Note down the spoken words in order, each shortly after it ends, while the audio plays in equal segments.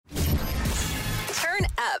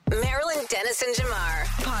up Marilyn Dennis and Jamar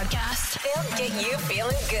podcast. They'll get you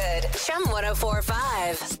feeling good. Chum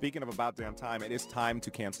 104.5. Speaking of about damn time, it is time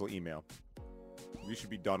to cancel email. We should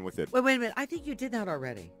be done with it. Wait a minute. I think you did that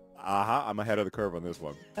already. I'm ahead of the curve on this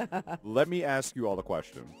one. Let me ask you all a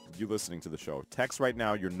question. You listening to the show. Text right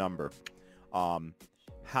now your number.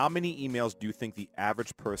 How many emails do you think the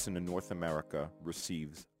average person in North America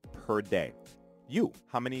receives per day? You.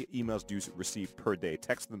 How many emails do you receive per day?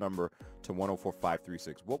 Text the number to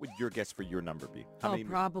 104536. What would your guess for your number be? How many?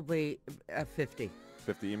 Probably 50.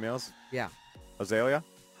 50 emails? Yeah. Azalea,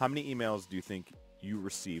 how many emails do you think you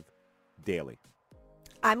receive daily?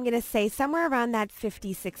 I'm going to say somewhere around that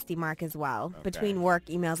 50, 60 mark as well, between work,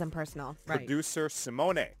 emails, and personal. Right. Producer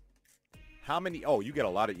Simone, how many? Oh, you get a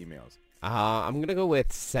lot of emails. I'm going to go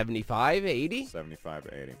with 75, 80. 75,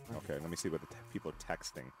 80. Okay, let me see what the people are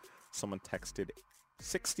texting. Someone texted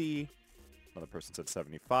 60. Another person said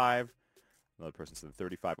 75. Another person said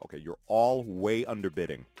 35. Okay, you're all way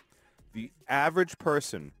underbidding. The average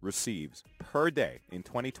person receives per day in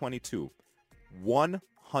 2022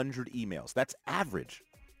 100 emails. That's average.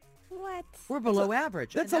 What? We're below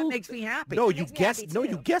average. that's and that a- makes me happy. No, you makes me guessed. happy No, too.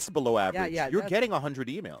 you guessed below average. yeah, You're that's- getting 100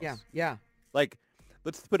 emails. Yeah. Like,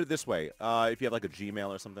 let's put it this way. If you have like a Gmail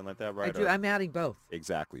or something like that, right? I do. Or- I'm adding both.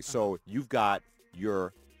 Exactly. So you've got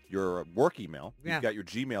your work email. Yeah. You've got your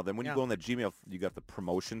Gmail. Then when you go in the Gmail, you got the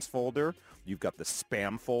promotions folder. You've got the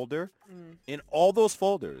spam folder. In all those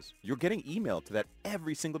folders, you're getting email to that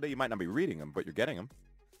every single day. You might not be reading them, but you're getting them.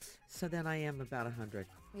 So then I am about 100.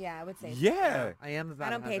 Yeah, I would say. Yeah. I am about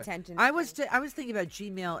I don't pay 100. attention. I was thinking about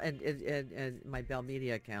Gmail and my Bell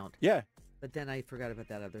Media account, Yeah. but then I forgot about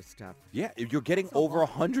that other stuff. Yeah. You're getting over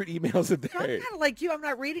 100 emails a So I'm day. kind of like you. I'm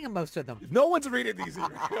not reading most of them. No one's reading these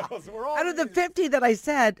emails. We're all Out of the reading- 50 that I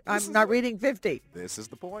said, This is I'm not what- reading 50. This is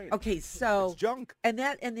the point. Okay, so It's junk. and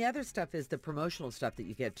the other stuff is the promotional stuff that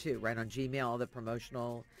you get too, right on Gmail, the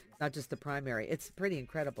promotional, not just the primary. It's pretty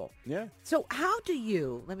incredible. Yeah. So how do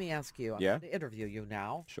you? Let me ask you. I'm Yeah. going to interview you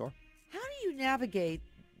now. Sure. How do you navigate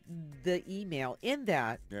the email in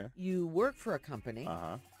that Yeah. you work for a company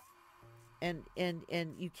Uh-huh. and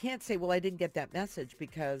you can't say, well, I didn't get that message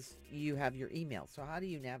because you have your email. So how do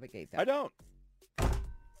you navigate that? I don't.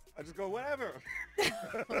 I just go, whatever.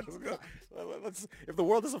 Let's go. If the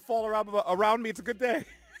world doesn't fall around me, it's a good day.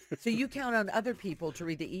 So you count on other people to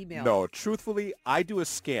read the email. No, truthfully, I do a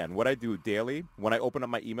scan. What I do daily, when I open up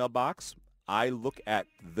my email box, I look at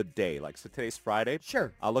the day. Like, so today's Friday.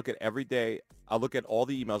 Sure. I'll look at every day. I'll look at all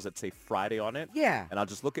the emails that say Friday on it. Yeah. And I'll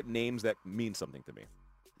just look at names that mean something to me.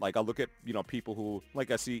 Like, I'll look at, people who,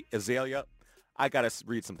 like I see Azalea, I got to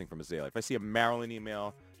read something from Azalea. If I see a Marilyn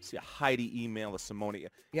email, see a Heidi email, a Simone,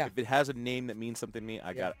 Yeah. if it has a name that means something to me,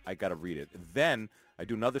 I got to read it. Then I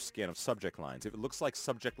do another scan of subject lines. If it looks like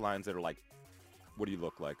subject lines that are like, what do you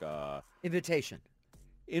look like? Invitation.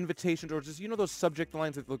 Invitations or just, those subject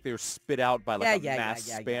lines that look, they were spit out by like Yeah, a mass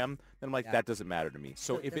yeah. spam. Then I'm like, Yeah. that doesn't matter to me.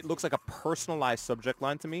 So if it that's- looks like a personalized subject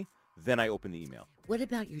line to me, then I open the email. What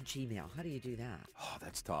about your Gmail? How do you do that? Oh,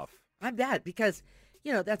 that's tough. I'm bad because,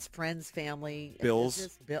 that's friends, family. and Bills.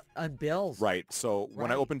 business, and bills. Right. So when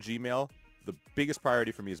I Right. open Gmail, the biggest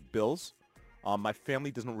priority for me is bills. My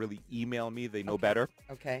family doesn't really email me. They know better.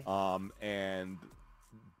 Okay. And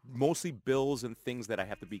mostly bills and things that I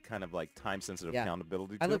have to be kind of like time-sensitive Yeah.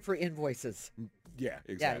 accountability to. I look for invoices. Yeah,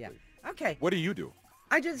 exactly. Yeah. Okay. What do you do?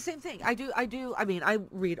 I do the same thing. I do. I mean, I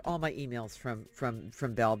read all my emails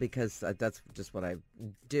from Bell because that's just what I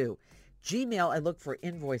do. Gmail, I look for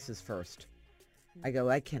invoices first. I go,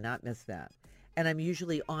 I cannot miss that. And I'm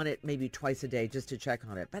usually on it maybe twice a day just to check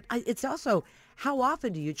on it. But it's also, how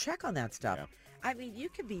often do you check on that stuff? Yeah. I mean, you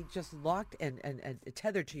could be just locked and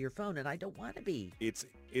tethered to your phone, and I don't want to be. It's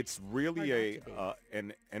really Hard not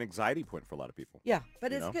an anxiety point for a lot of people. Yeah, but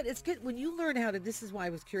You it's know? good. It's good when you learn how to. This is why I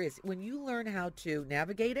was curious. When you learn how to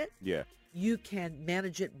navigate it, Yeah. you can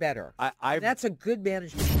manage it better. I've That's a good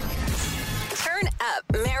management. Turn up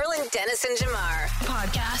Marilyn Dennis and Jamar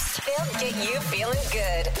podcast. They'll get you feeling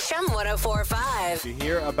good. Chum 104.5. to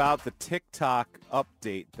hear about the TikTok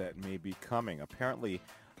update that may be coming. Apparently,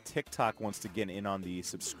 TikTok wants to get in on the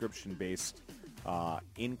subscription-based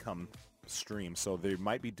income stream, so they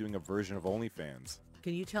might be doing a version of OnlyFans.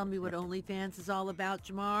 Can you tell me what OnlyFans is all about,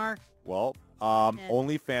 Jamar? Well,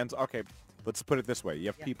 OnlyFans, okay, let's put it this way. You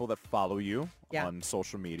have Yeah. people that follow you Yeah. on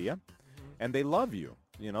social media, and they love you.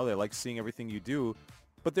 They like seeing everything you do.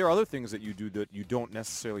 But there are other things that you do that you don't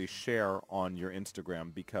necessarily share on your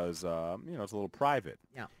Instagram because, it's a little private.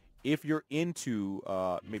 Yeah. If you're into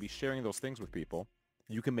maybe sharing those things with people,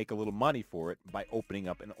 you can make a little money for it by opening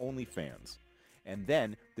up an OnlyFans. And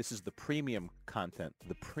then this is the premium content,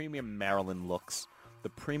 the premium Marilyn looks, the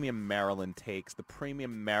premium Marilyn takes, the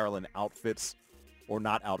premium Marilyn outfits, or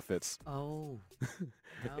not outfits. Oh.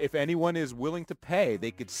 If anyone is willing to pay,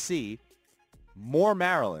 they could see more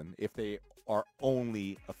Marilyn if they are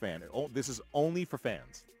only a fan. This is only for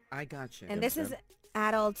fans. I got you. And this is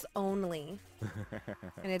adults only.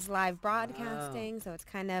 And it's live broadcasting, so it's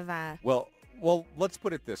kind of Well, let's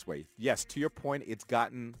put it this way. Yes, to your point, it's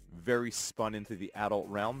gotten very spun into the adult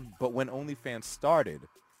realm. But when OnlyFans started,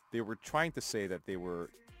 they were trying to say that they were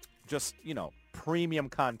just, premium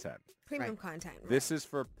content. premium content. Right?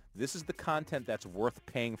 This is the content that's worth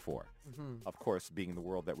paying for. Of course, being the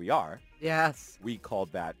world that we are, Yes. we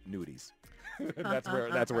called that nudies. that's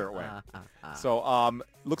where it went. So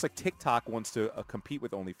looks like TikTok wants to compete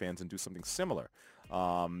with OnlyFans and do something similar.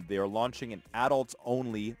 They are launching an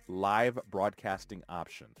adults-only live broadcasting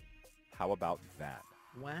option. How about that?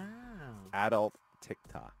 Wow. Adult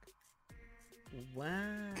TikTok.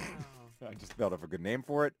 Wow. I just thought of a good name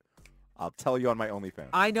for it. I'll tell you on my OnlyFans.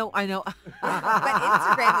 I know. But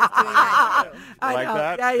Instagram is doing that too. I Like know.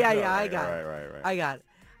 that? Yeah. I Right, got it. right. I got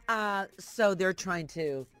it. So they're trying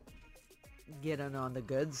to get in on the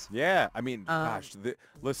goods. Yeah, I mean, gosh,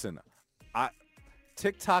 listen,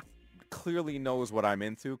 TikTok clearly knows what I'm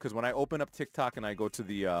into because when I open up TikTok and I go to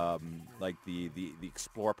the the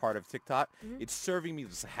explore part of TikTok, it's serving me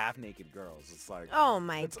just half-naked girls. It's like, Oh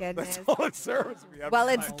my goodness. that's all it serves me. I'm Well,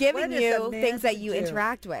 just it's like, giving What is a you man things that to you do?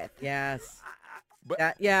 interact with. Yes.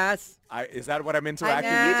 But- Yes. is that what I'm I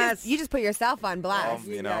interacting know. with? Yes. You just put yourself on blast.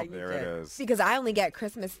 Yeah, you There it did. is. Because I only get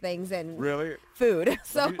Christmas things and Really? food.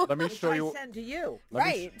 So Let me show you. I send to you. let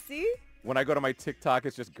me right, see? When I go to my TikTok,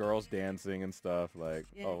 it's just girls dancing and stuff. Like,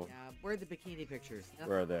 Yeah, where are the bikini pictures?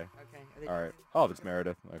 where are they? Okay. All right. Oh, that's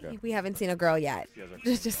Meredith. Okay. We haven't seen a girl yet. She has her-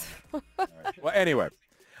 Just All right. Well, anyway,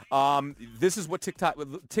 this is what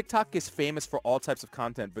TikTok is famous for all types of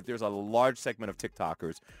content, but there's a large segment of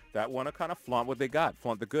TikTokers that want to kind of flaunt what they got,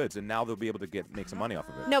 flaunt the goods, and now they'll be able to make some money off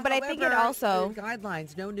of it. No, but I think it However, also the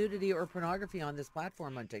guidelines, no nudity or pornography on this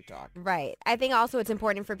platform on TikTok. right. I think also it's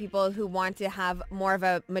important for people who want to have more of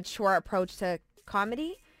a mature approach to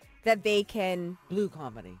comedy that they can Blue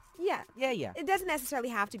comedy. yeah. Yeah. It doesn't necessarily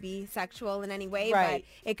have to be sexual in any way, Right.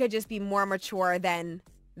 but it could just be more mature than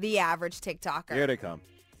the average TikToker. Here they come.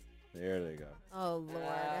 There they go. Oh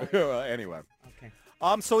Lord. Well, anyway. Okay.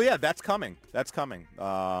 So yeah, that's coming. That's coming.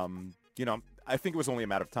 I think it was only a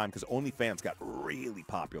matter of time because OnlyFans got really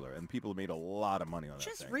popular and people made a lot of money on that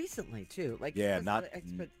Just thing. recently too. Like Yeah, this- not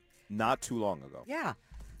not too long ago. yeah.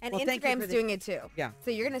 And Well, thank you Instagram's for the- doing it too. Yeah. So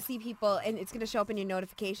you're going to see people, and it's going to show up in your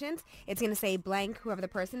notifications. It's going to say blank, whoever the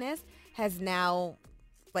person is, has now,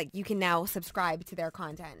 you can now subscribe to their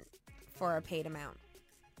content for a paid amount.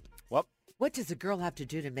 Well, What does a girl have to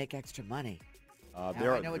do to make extra money?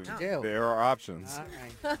 there I are know what to do. there are options All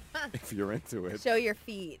right. if you're into it. Show your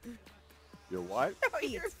feet. Your what? Feet.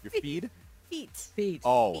 Your feed? Feet. Feet.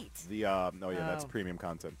 Oh, Feet. that's Oh. premium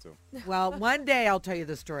content too. Well, one day I'll tell you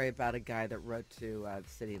the story about a guy that wrote to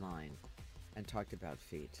City Line and talked about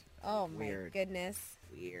feet. Oh my Weird. goodness.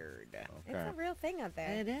 Weird. It's a real thing out there.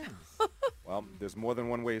 It is. Well, there's more than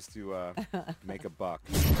one ways to make a buck.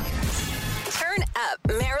 Turn up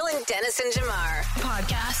Marilyn Dennis and Jamar.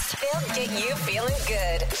 Podcast. They'll get you feeling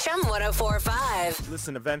good. Chum 1045.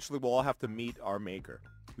 Listen, eventually we'll all have to meet our maker.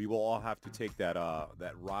 We will all have to take that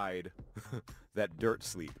ride, that dirt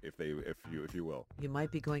sleep, if you will. You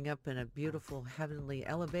might be going up in a beautiful heavenly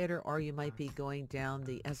elevator, or you might be going down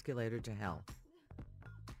the escalator to hell.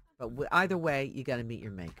 But either way, you got to meet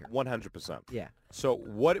your maker. 100%. Yeah. So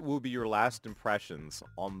what will be your last impressions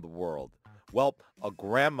on the world? Well, a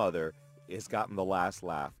grandmother has gotten the last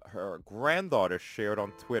laugh. Her granddaughter shared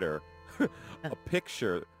on Twitter a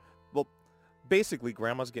picture. Well, basically,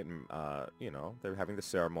 grandma's getting, they're having the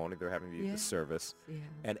ceremony, they're having the service. Yeah.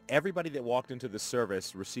 And everybody that walked into the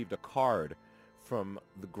service received a card from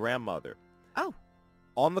the grandmother. Oh.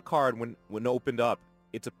 On the card, when opened up,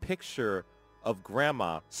 it's a picture of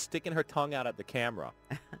grandma sticking her tongue out at the camera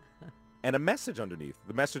and a message underneath.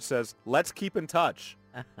 The message says, "Let's keep in touch."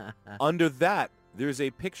 Under that, there's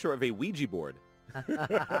a picture of a Ouija board.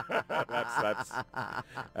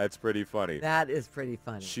 That's pretty funny. That is pretty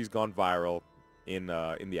funny. She's gone viral in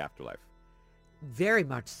the afterlife. Very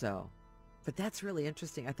much so. But that's really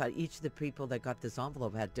interesting. I thought each of the people that got this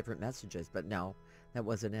envelope had different messages, but no, that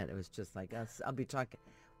wasn't it. It was just like us. I'll be talking.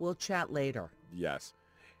 We'll chat later. Yes.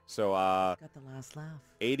 So, Got the last laugh.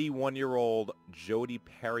 81-year-old Jodi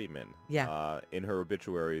Perryman, Yeah. in her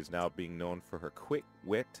obituary, is now being known for her quick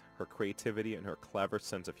wit, her creativity, and her clever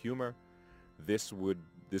sense of humor. This would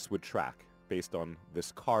track based on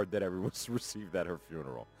this card that everyone's received at her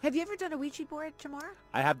funeral. Have you ever done a Ouija board, Jamar?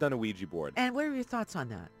 I have done a Ouija board. And what are your thoughts on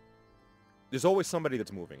that? There's always somebody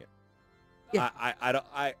that's moving it. Yeah.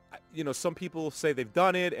 Some people say they've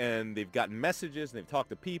done it and they've gotten messages and they've talked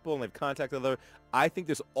to people and they've contacted other. I think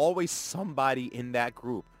there's always somebody in that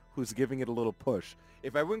group who's giving it a little push.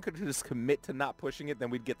 If everyone could just commit to not pushing it, then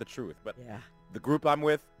we'd get the truth. But Yeah. the group I'm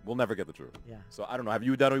with will never get the truth. Yeah. So I don't know. Have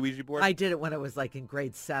you done a Ouija board? I did it when I was like in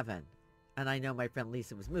grade 7. And I know my friend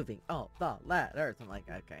Lisa was moving. Oh, the letters. I'm like,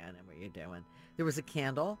 okay, I know what you're doing. There was a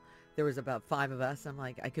candle. There was about 5 of us. I'm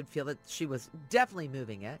like, I could feel that she was definitely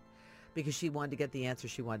moving it because she wanted to get the answer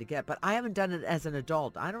she wanted to get. But I haven't done it as an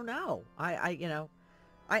adult. I don't know. I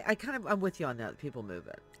kind of, I'm with you on that. People move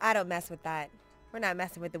it. I don't mess with that. We're not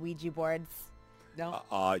messing with the Ouija boards. No,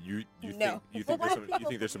 You No.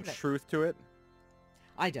 think there's some truth to it?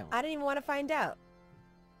 I don't. I don't even want to find out.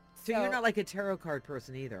 So you're not like a tarot card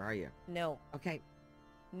person either, are you? No, Okay.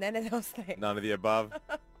 none of those things. None of the above.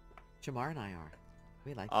 Jamar and I are.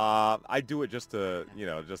 We like I do it just to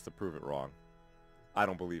prove it wrong. I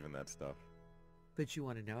don't believe in that stuff. but you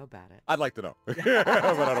want to know about it. I'd like to know, but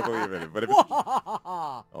I don't believe in it. But if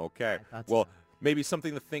okay, I thought well, so. maybe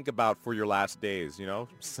something to think about for your last days.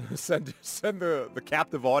 Send the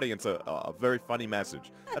captive audience a very funny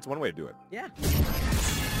message. That's one way to do it. Yeah.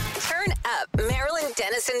 Turn up Marilyn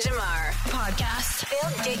Dennis and Jamar. Podcast.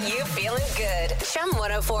 They'll get you feeling good. Chum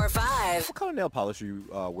 1045. What kind of nail polish do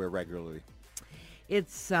you wear regularly?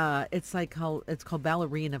 It's called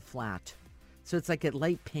ballerina flat. So it's like a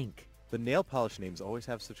light pink. The nail polish names always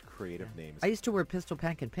have such creative names. I used to wear pistol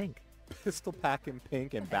pack in pink. Pistol pack in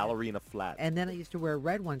pink and ballerina flat. And then I used to wear a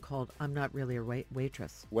red one called I'm Not Really a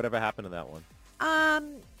Waitress. Whatever happened to that one?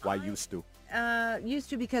 Why used to? Used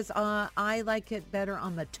to because I like it better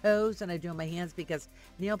on the toes than I do on my hands because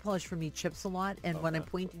nail polish for me chips a lot. And when I'm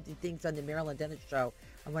pointing to things on the Marilyn Dennis show,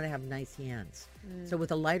 I want to have nice hands. So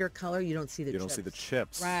with a lighter color, you don't see the chips. You don't see the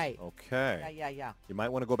chips. Right. Okay. Yeah. You might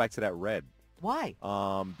want to go back to that red. Why?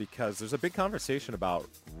 Because there's a big conversation about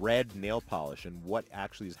red nail polish and what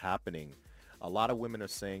actually is happening. A lot of women are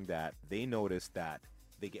saying that they notice that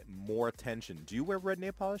they get more attention. Do you wear red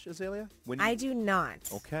nail polish, Azalea? I do not.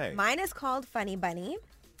 Okay. Mine is called Funny Bunny,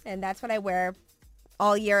 and that's what I wear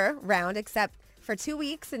all year round, except for 2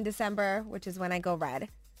 weeks in December, which is when I go red,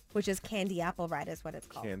 which is candy apple red is what it's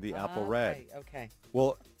called. Candy apple red. Okay.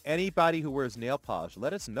 Well, anybody who wears nail polish,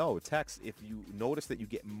 let us know. Text if you notice that you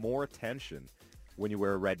get more attention when you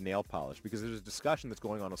wear a red nail polish, because there's a discussion that's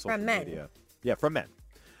going on social media. Yeah, from men.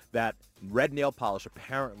 That red nail polish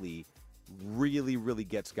apparently really, really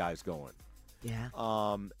gets guys going. Yeah.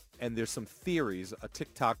 And there's some theories. A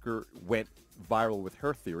TikToker went viral with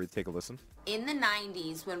her theory. Take a listen. In the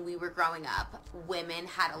 90s, when we were growing up, women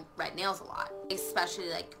had red nails a lot, especially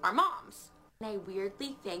like our moms. And I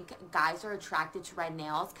weirdly think guys are attracted to red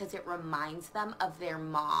nails because it reminds them of their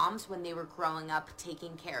moms when they were growing up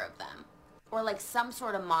taking care of them. Or like some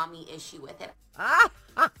sort of mommy issue with it.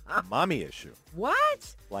 A mommy issue.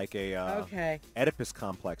 What? Like a Okay. Oedipus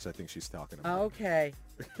complex, I think she's talking about. Okay.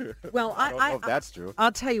 Well, I don't know if that's true.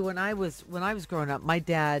 I'll tell you, when I was growing up, my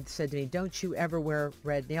dad said to me, "Don't you ever wear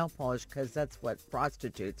red nail polish because that's what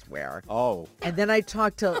prostitutes wear." Oh. And then I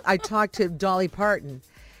talked to Dolly Parton,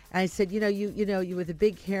 and I said, you with the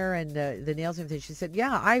big hair and the nails and everything. She said,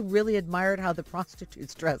 "Yeah, I really admired how the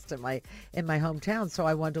prostitutes dressed in my hometown, so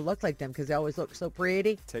I wanted to look like them because they always look so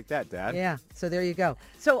pretty." Take that, Dad. Yeah. So there you go.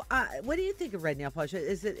 So what do you think of red nail polish?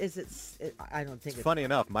 Is it? I don't think it's Funny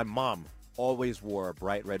enough, my mom always wore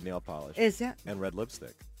bright red nail polish Is that and red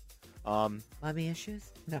lipstick. mommy issues?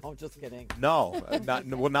 No, just kidding. No,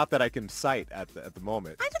 not that I can cite at the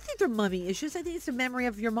moment. I don't think they're mommy issues. I think it's a memory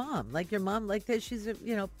of your mom. Like your mom, like that. She's a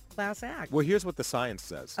class act. Well, here's what the science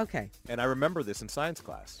says. Okay. And I remember this in science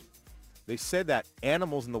class. They said that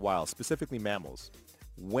animals in the wild, specifically mammals,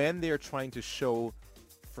 when they're trying to show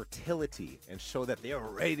fertility and show that they're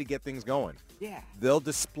ready to get things going, Yeah. they'll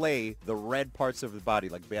display the red parts of the body,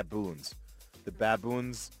 like baboons. The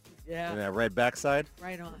baboons Yeah. and that red backside,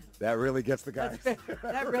 Right on. that really gets the guys.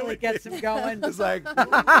 That really gets them going. It's like,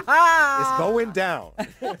 it's going down.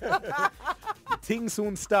 Ting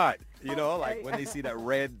soon start. Like when they see that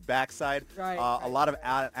red backside, Right, a lot of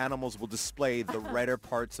animals will display the redder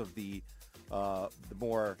parts of the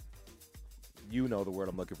more, the word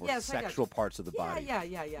I'm looking for, Yes, I got sexual parts of the body. Yeah.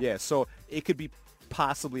 Yeah, so it could be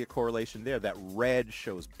possibly a correlation there that red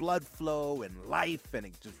shows blood flow and life, and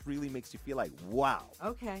it just really makes you feel like, wow.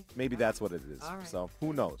 Okay. Maybe that's what it is. All right. So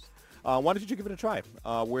who knows? Why don't you give it a try?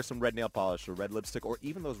 Wear some red nail polish or red lipstick or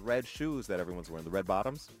even those red shoes that everyone's wearing, the red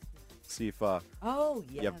bottoms. See if Oh,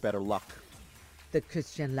 yeah. you have better luck. The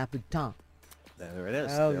Christian Louboutin. There it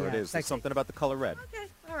is. Oh, there it yeah, is. sexy. There's something about the color red. Okay,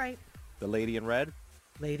 all right. The Lady in Red.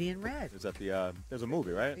 Lady in Red. Is that the? There's a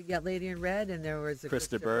movie, right? You got Lady in Red, and there was a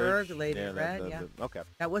Krista Berg, Berg. the Lady in Red. Yeah. Okay.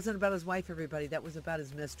 That wasn't about his wife, everybody. That was about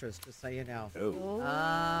his mistress, just so you know. Oh.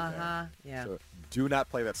 Uh-huh. Yeah. So do not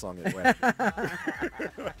play that song anyway.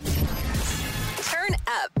 Turn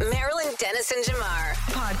up Marilyn Dennis and Jamar.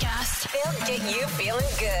 Podcast. They'll get you feeling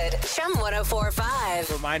good. Chum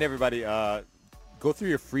 1045. Remind everybody, go through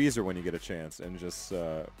your freezer when you get a chance and just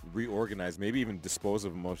reorganize, maybe even dispose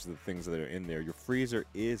of most of the things that are in there. Your freezer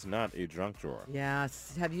is not a junk drawer.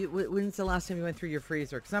 Yes. Have you? When's the last time you went through your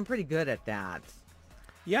freezer? Because I'm pretty good at that.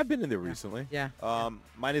 Yeah, I've been in there recently. Yeah.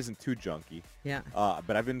 Mine isn't too junky. Yeah.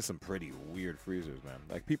 But I've been in some pretty weird freezers, man.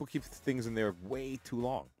 Like, people keep things in there way too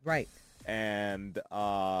long. Right. And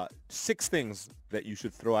 6 things that you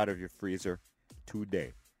should throw out of your freezer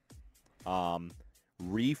today.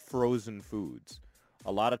 Refrozen foods.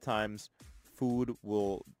 A lot of times, food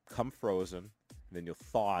will come frozen, then you'll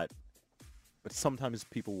thaw it, but sometimes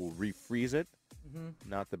people will refreeze it. Mm-hmm.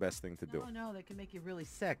 Not the best thing to do. Oh, no, that can make you really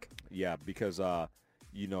sick. Yeah, because,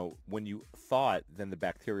 when you thaw it, then the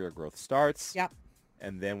bacterial growth starts. Yep.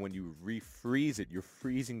 And then when you refreeze it, you're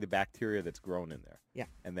freezing the bacteria that's grown in there. Yeah.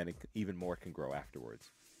 And then even more can grow afterwards.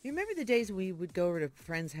 You remember the days we would go over to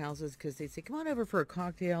friends' houses because they'd say, come on over for a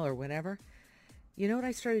cocktail or whatever? You know what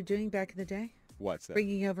I started doing back in the day? What's that?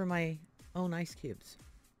 Bringing over my own ice cubes.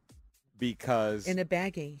 Because In a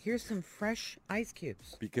baggie. Here's some fresh ice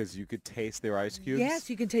cubes. because you could taste their ice cubes? Yes,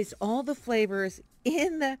 you can taste all the flavors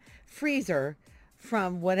in the freezer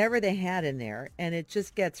from whatever they had in there, and it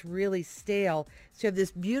just gets really stale. So you have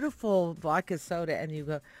this beautiful vodka soda, and you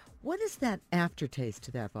go, what is that aftertaste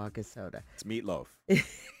to that vodka soda? It's meatloaf.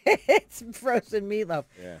 It's frozen meatloaf.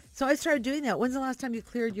 Yeah. So I started doing that. When's the last time you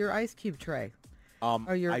cleared your ice cube tray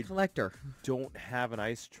or your I collector? don't have an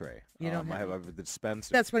ice tray. You don't I have have the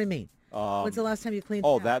dispenser. That's what I mean. When's the last time you cleaned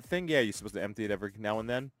that thing? Yeah, you're supposed to empty it every now and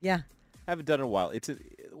then. Yeah. I haven't done it in a while. The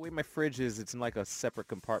way my fridge is, it's in like a separate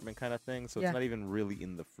compartment kind of thing, so Yeah. it's not even really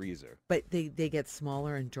in the freezer. But they get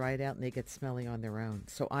smaller and dried out, and they get smelly on their own.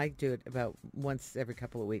 So I do it about once every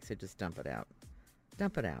couple of weeks. I just dump it out.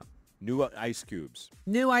 Dump it out. New ice cubes.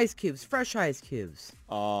 New ice cubes, fresh ice cubes.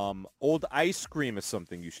 Old ice cream is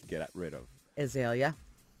something you should get rid of. Azalea.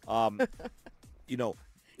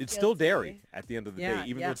 It's still dairy at the end of the Yeah, day,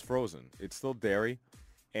 even yeah. though it's frozen. It's still dairy.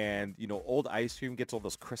 And, old ice cream gets all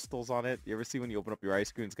those crystals on it. You ever see when you open up your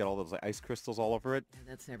ice cream, it's got all those ice crystals all over it? Yeah,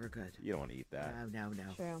 that's never good. You don't want to eat that. No.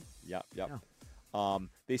 True. Yep. No.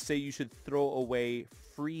 They say you should throw away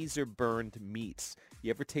freezer-burned meats. You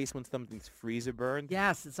ever taste when something's freezer-burned?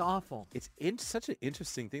 Yes, it's awful. It's such an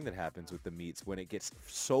interesting thing that happens with the meats when it gets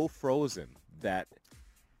so frozen that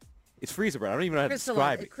it's freezer-burned. I don't even know how to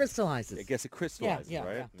describe It it. crystallizes. I guess it crystallizes, yeah,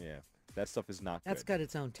 right? Yeah. That stuff is not That's good. got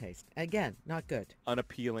its own taste. Again, not good.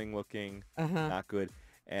 Unappealing looking, Uh-huh. not good.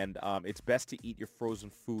 And it's best to eat your frozen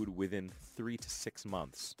food within 3 to 6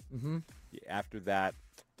 months. Mm-hmm. After that,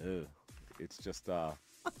 it's just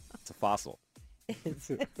it's a fossil.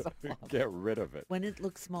 It's awful. Get rid of it. When it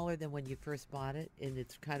looks smaller than when you first bought it, and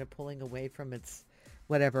it's kind of pulling away from its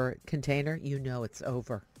whatever container, you know it's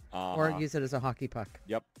over. Or use it as a hockey puck.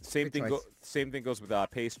 Yep. Same Good thing. choice. Same thing goes with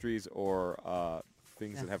pastries or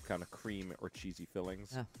things that have kind of cream or cheesy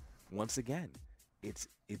fillings. Yeah. Once again, it's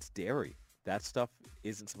dairy. That stuff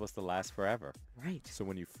isn't supposed to last forever. Right. So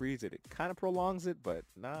when you freeze it, it kind of prolongs it, but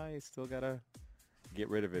you still gotta get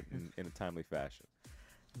rid of it in a timely fashion.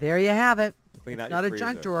 There you have it. Clean It's out not your a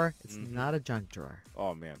junk freezer. drawer. It's not a junk drawer.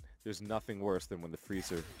 Oh man, there's nothing worse than when the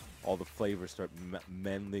freezer, all the flavors start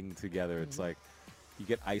mending together. It's like you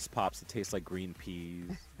get ice pops that taste like green peas.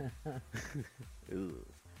 Ugh.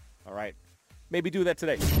 All right, maybe do that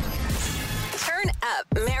today. Turn up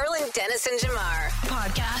Marilyn Dennis and Jamar.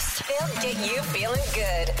 Podcast. They'll get you feeling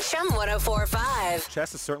good. Chum 1045.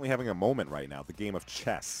 Chess is certainly having a moment right now. The game of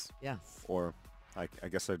chess, Yes. or I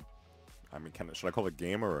guess should I call it a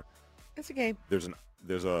game or It's a game. there's an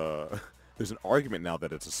argument now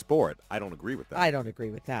that it's a sport. I don't agree with that. I don't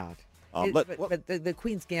agree with that. Let- But the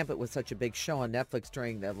Queen's Gambit was such a big show on Netflix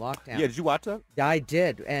during the lockdown. Yeah, did you watch that? I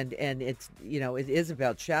did, and it's it is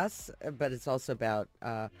about chess, but it's also about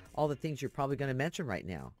all the things you're probably going to mention right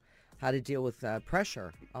now, how to deal with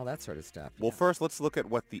pressure, all that sort of stuff. Well, first let's look at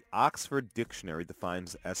what the Oxford Dictionary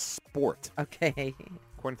defines as sport. Okay.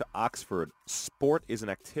 According to Oxford, sport is an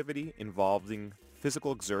activity involving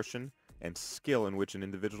physical exertion and skill in which an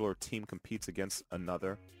individual or team competes against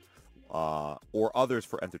another or others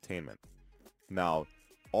for entertainment. Now,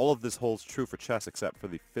 all of this holds true for chess except for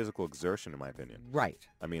the physical exertion, in my opinion. Right.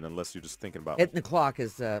 I mean, unless you're just thinking about Hitting the clock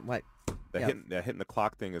is what Hitting the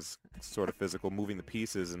clock thing is sort of physical, moving the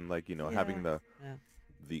pieces and like, having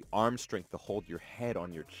the arm strength to hold your head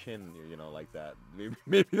on your chin, like that.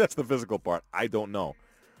 Maybe that's the physical part. I don't know.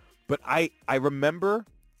 But I remember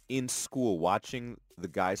in school watching the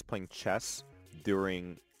guys playing chess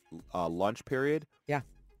during lunch period. Yeah.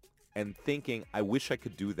 And thinking, I wish I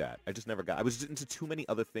could do that. I just never got. I was into too many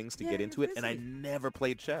other things to get into it, and I never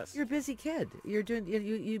played chess. You're a busy kid. You're doing.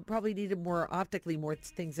 You probably needed more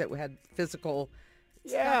things that had physical.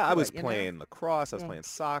 Yeah, I was playing lacrosse. I was playing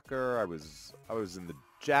soccer. I was in the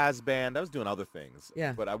jazz band. I was doing other things.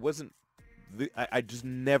 Yeah. But I wasn't. I just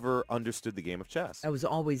never understood the game of chess. I was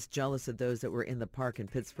always jealous of those that were in the park in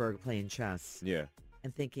Pittsburgh playing chess. Yeah.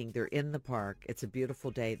 And thinking they're in the park. It's a beautiful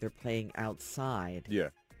day. They're playing outside. Yeah.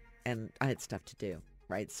 And I had stuff to do,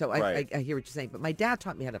 right? So Right. I hear what you're saying. But my dad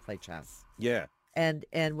taught me how to play chess. Yeah. And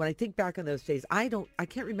when I think back on those days, I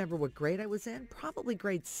can't remember what grade I was in. Probably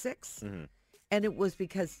grade 6. Mm-hmm. And it was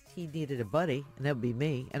because he needed a buddy, and that would be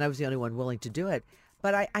me, and I was the only one willing to do it.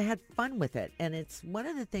 But I had fun with it, and it's one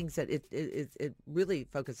of the things that it really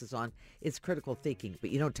focuses on is critical thinking.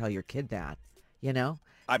 But you don't tell your kid that,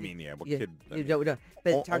 I mean, yeah, what kid? You don't know.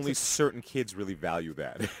 But it talks only certain kids really value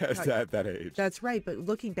that at that age. That's right. But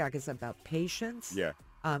looking back, it's about patience. Yeah.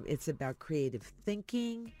 It's about creative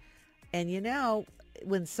thinking, and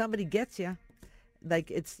when somebody gets you, like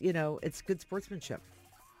it's good sportsmanship.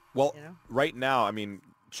 Well, right now, I mean,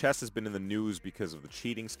 chess has been in the news because of the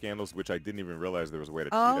cheating scandals, which I didn't even realize there was a way to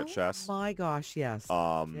cheat at chess. Oh my gosh, yes.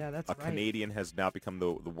 Yeah, that's a right. Canadian has now become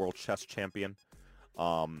the world chess champion.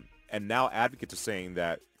 And now advocates are saying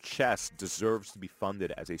that chess deserves to be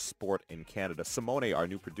funded as a sport in Canada. Simone, our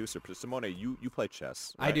new producer. Simone, you play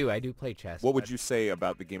chess, right? I do play chess. What would you say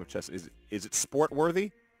about the game of chess? Is it sport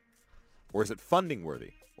worthy? Or is it funding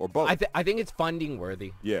worthy? Or both? I think it's funding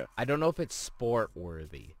worthy. Yeah. I don't know if it's sport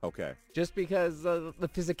worthy. Okay. Just because the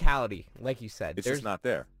physicality, like you said. It's just not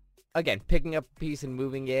there. Again, picking up a piece and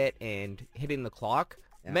moving it and hitting the clock.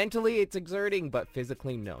 Yeah. Mentally, it's exerting, but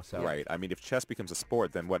physically, no. So right. I mean, if chess becomes a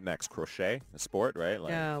sport, then what next? Crochet? A sport, right?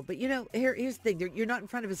 No, but here's the thing. You're not in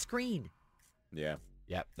front of a screen. Yeah.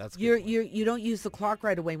 Yeah, that's good. You don't use the clock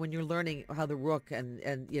right away when you're learning how the rook and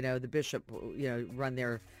the bishop run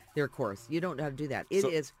their course. You don't know how to do that. It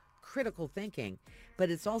is critical thinking,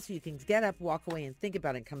 but it's also you can get up, walk away, and think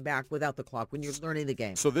about it and come back without the clock when you're learning the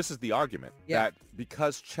game. So this is the argument that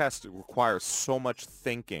because chess requires so much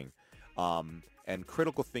thinking and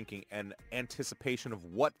critical thinking and anticipation of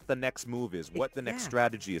what the next move is, what the next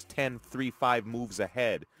strategy is, 10, 3, 5 moves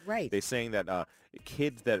ahead. Right. They're saying that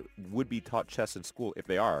kids that would be taught chess in school, if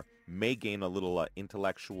they are, may gain a little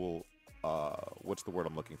intellectual what's the word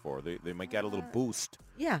I'm looking for? They might get a little boost.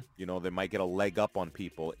 Yeah. They might get a leg up on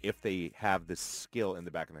people if they have this skill in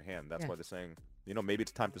the back of their hand. That's why they're saying, maybe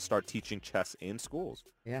it's time to start teaching chess in schools.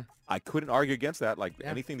 Yeah. I couldn't argue against that. Like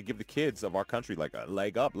anything to give the kids of our country like a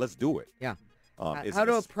leg up, let's do it. Yeah. How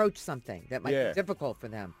to approach something that might be difficult for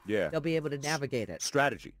them. Yeah. They'll be able to navigate it.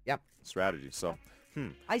 Strategy. Yep. Strategy. So,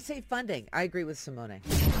 I say funding. I agree with Simone.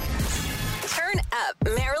 Turn up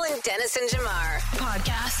Marilyn Dennis and Jamar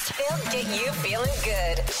podcast. They'll get you feeling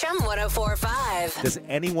good. Chum 104.5. Does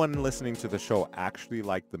anyone listening to the show actually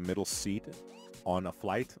like the middle seat on a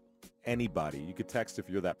flight? Anybody. You could text if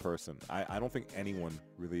you're that person. I don't think anyone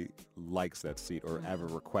really likes that seat or ever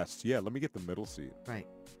requests, let me get the middle seat. Right.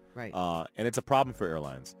 Right. And it's a problem for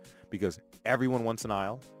airlines because everyone wants an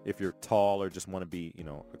aisle if you're tall or just want to be,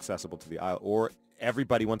 accessible to the aisle, or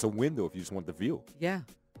everybody wants a window if you just want the view. Yeah.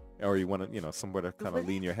 Or you want to, somewhere to kind of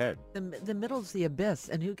lean your head. The middle's the abyss,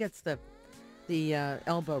 and who gets the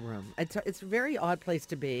elbow room? It's a very odd place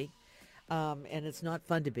to be, and it's not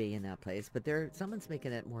fun to be in that place. But someone's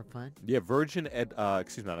making it more fun. Yeah, Virgin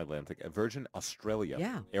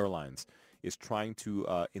Australia Airlines is trying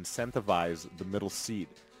to incentivize the middle seat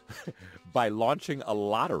by launching a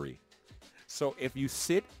lottery. So if you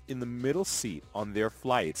sit in the middle seat on their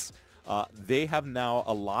flights, they have now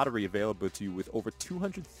a lottery available to you with over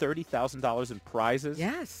 $230,000 in prizes.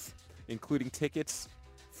 Yes. Including tickets,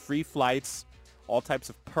 free flights, all types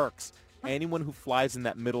of perks. Anyone who flies in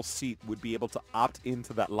that middle seat would be able to opt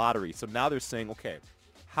into that lottery. So now they're saying, okay,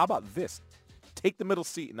 how about this? Take the middle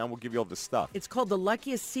seat and then we'll give you all this stuff. It's called the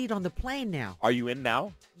luckiest seat on the plane now. Are you in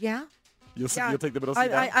now? Yeah. You'll take the middle seat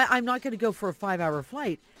now? I'm not going to go for a 5-hour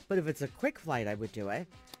flight, but if it's a quick flight, I would do it.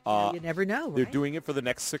 You never know, right? They're doing it for the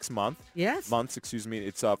next 6 months. Yes. Months, excuse me.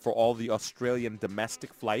 It's for all the Australian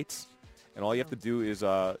domestic flights. And all you have to do is,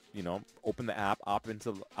 open the app, opt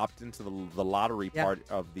into the lottery part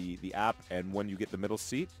of the app. And when you get the middle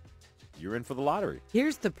seat, you're in for the lottery.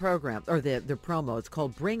 Here's the program, or the promo. It's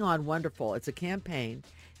called Bring On Wonderful. It's a campaign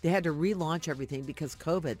They had to relaunch everything because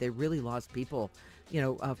COVID. They really lost people,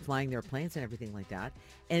 flying their planes and everything like that.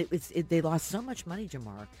 And they lost so much money,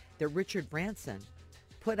 Jamar, that Richard Branson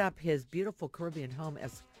put up his beautiful Caribbean home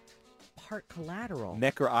as part collateral.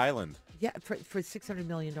 Necker Island. Yeah, for $600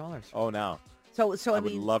 million. Oh, now. So I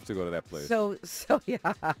would love to go to that place. So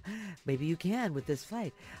yeah, maybe you can with this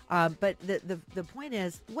flight. But the point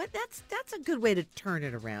is, that's a good way to turn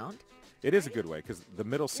it around. It is a good way because the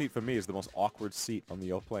middle seat for me is the most awkward seat on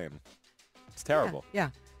the plane. It's terrible.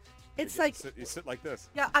 Yeah. It's like you sit like this.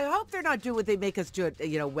 Yeah, I hope they're not doing what they make us do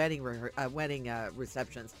at wedding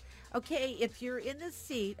receptions. Okay, if you're in the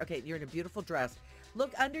seat, you're in a beautiful dress.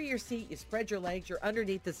 Look under your seat. You spread your legs. You're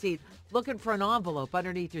underneath the seat, looking for an envelope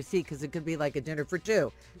underneath your seat because it could be like a dinner for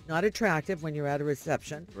two. Not attractive when you're at a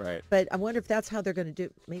reception. Right. But I wonder if that's how they're going to do.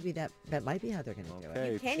 Maybe that might be how they're going to do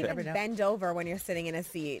it. You can't even bend over when you're sitting in a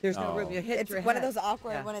seat. There's no room. You hit It's your one head. of those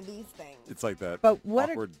awkward one of these things. It's like that But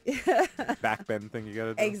what awkward back bend thing you got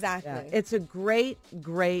to do. Exactly. Yeah, it's a great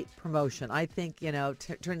promotion. I think,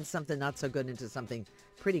 turning something not so good into something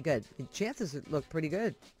pretty good. Chances look pretty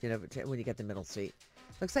good, when you get the middle seat.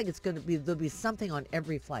 Looks like there'll be something on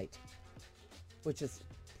every flight, which is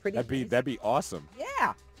pretty That'd be awesome.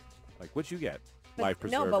 Yeah. Like, what'd you get? But Life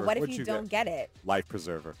preserver. No, but what if What'd you don't get it? Life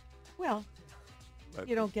preserver. Well,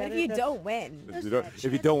 you don't get What it. if you don't win?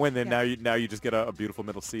 If you don't win, then now you just get a beautiful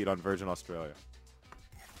middle seat on Virgin Australia.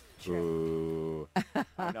 Ooh.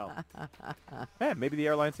 I know. Yeah, maybe the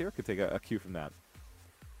airlines here could take a cue from that.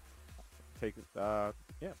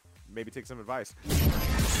 Maybe take some advice.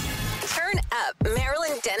 Turn up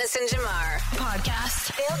Marilyn Dennis and Jamar.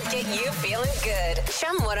 Podcast. They'll get you feeling good.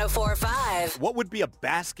 Chum 1045. What would be a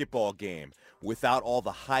basketball game without all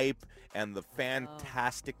the hype and the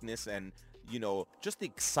fantasticness and, just the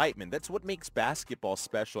excitement? That's what makes basketball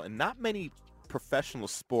special. And not many professional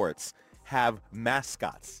sports have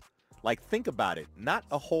mascots. Like, think about it. Not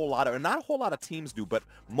a whole lot of teams do, but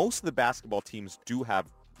most of the basketball teams do have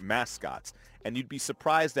mascots. And you'd be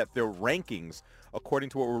surprised at their rankings, according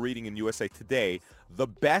to what we're reading in USA Today, the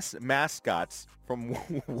best mascots from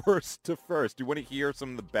worst to first. Do you want to hear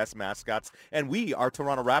some of the best mascots? And our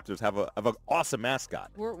Toronto Raptors have an awesome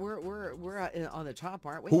mascot. We're on the top,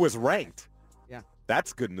 aren't we? Who was ranked. Yeah.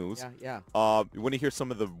 That's good news. Yeah. You want to hear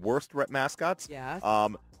some of the worst mascots? Yeah.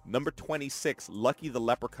 Number 26, Lucky the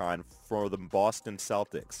Leprechaun for the Boston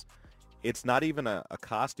Celtics. It's not even a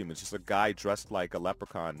costume. It's just a guy dressed like a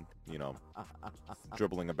leprechaun,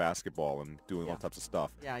 dribbling a basketball and doing all types of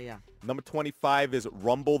stuff. Yeah. Number 25 is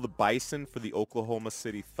Rumble the Bison for the Oklahoma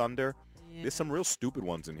City Thunder. Yeah. There's some real stupid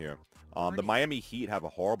ones in here. The Miami Heat have a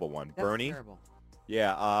horrible one. That's Bernie. terrible.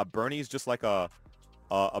 Yeah, Bernie's just like a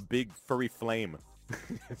big furry flame.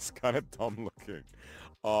 It's kind of dumb looking.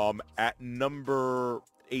 At number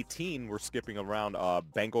 18, we're skipping around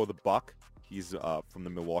Bango the Buck. He's from the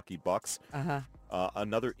Milwaukee Bucks.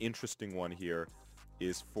 Another interesting one here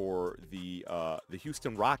is for the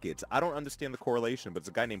Houston Rockets. I don't understand the correlation, but it's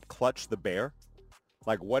a guy named Clutch the Bear.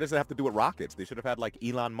 Like, what does it have to do with rockets? They should have had, like,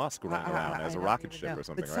 Elon Musk running around as a rocket ship or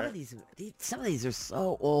something, but some right? of some of these are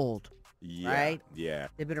so old, right? Yeah.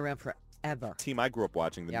 They've been around forever. Team I grew up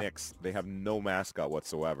watching, the Knicks, they have no mascot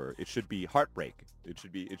whatsoever. It should be Heartbreak. It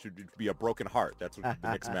should be a broken heart. That's what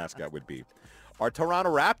the Knicks mascot would be. Our Toronto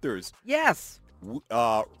Raptors. Yes.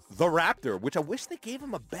 The Raptor, which I wish they gave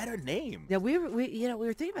him a better name. Yeah, we were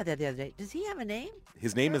thinking about that the other day. Does he have a name?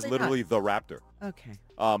 His name is Apparently literally The Raptor. Okay.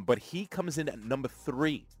 But he comes in at number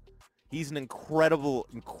 3. He's an incredible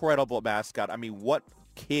mascot. I mean, what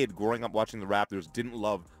kid growing up watching the Raptors didn't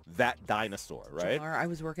love that dinosaur, right? Jamar, I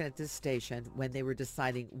was working at this station when they were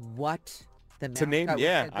deciding what the mascot To name, was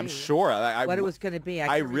yeah, gonna I'm be, sure. what it was going to be.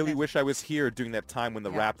 I really wish I was here during that time when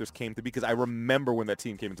the Yeah. Raptors came to, because I remember when that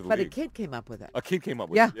team came into the But league. a kid came up with it. A kid came up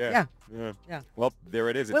with Yeah, it. yeah. Yeah. Well, there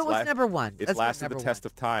it is. What was number one? It's Let's go lasted the number test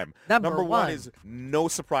of time. Number one one. is no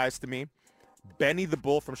surprise to me. Benny the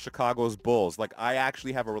Bull from Chicago's Bulls. Like, I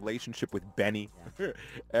actually have a relationship with Benny.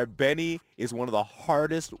 And Benny is one of the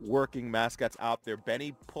hardest working mascots out there.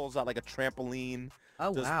 Benny pulls out like a trampoline.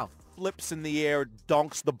 Oh, does wow. Flips in the air,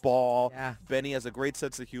 dunks the ball. Yeah. Benny has a great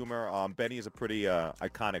sense of humor. Benny is a pretty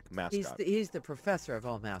iconic mascot. He's the professor of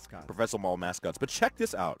all mascots. Professor of all mascots. But check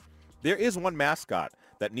this out. There is one mascot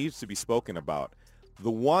that needs to be spoken about.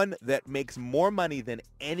 The one that makes more money than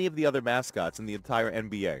any of the other mascots in the entire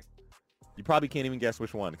NBA. You probably can't even guess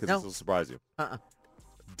which one because No. this will surprise you. Uh-uh.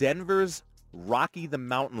 Denver's Rocky the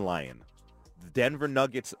Mountain Lion. The Denver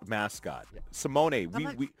Nuggets mascot. Simone,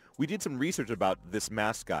 we did some research about this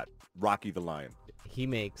mascot, Rocky the Lion. He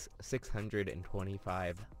makes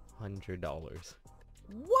 $625.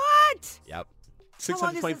 What? Yep. How long is the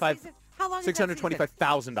 625. season? How long is that season?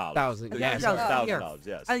 $625,000. Thousand, yes. $625,000,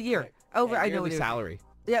 yes. A year. Over. I know Yearly what it is. salary.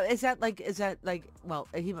 Yeah, is that like? Well,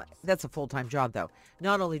 that's a full-time job though.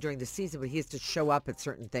 Not only during the season, but he has to show up at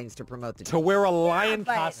certain things to promote the. To wear a lion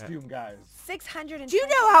but- costume, guys. $625,000. Do you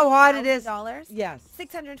know how hard it is? Yes.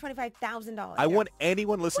 $625,000. I want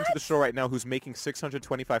anyone listening to the show right now who's making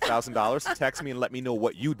 $625,000 to text me and let me know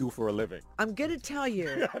what you do for a living. I'm gonna tell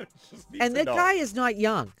you. Just need And to the know. guy is not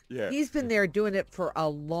young. Yeah. He's been there doing it for a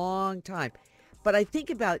long time. But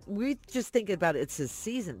we just think about it's his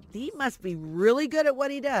season. He must be really good at what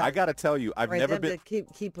he does. I gotta tell you, I've for never them been.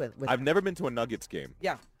 to keep with I've him. never been to a Nuggets game.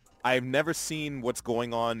 Yeah. I've never seen what's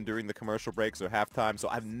going on during the commercial breaks or halftime, so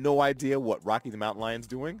I have no idea what Rocky the Mountain Lion's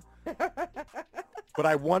doing. But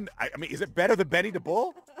I mean, is it better than Benny the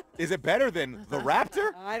Bull? Is it better than the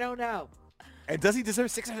Raptor? I don't know. And does he deserve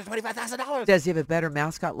 $625,000? Does he have a better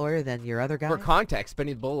mascot lawyer than your other guy? For context,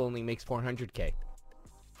 Benny the Bull only makes $400K.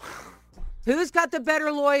 Who's got the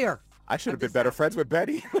better lawyer? I should have been better friends with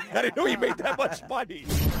Benny. I didn't know he made that much money.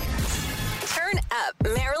 Turn up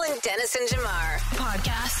Marilyn Dennis and Jamar.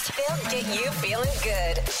 Podcast. They'll get you feeling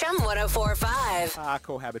good. Chum 104.5.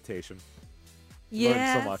 Cohabitation. Yes.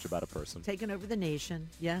 Learned so much about a person. Taking over the nation.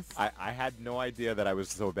 Yes. I had no idea that I was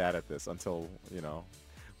so bad at this until, Well,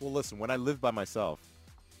 listen, when I lived by myself,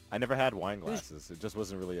 I never had wine glasses. It just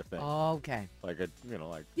wasn't really a thing. Okay.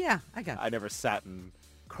 Yeah, I got it. I never sat and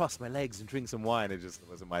crossed my legs and drink some wine. It just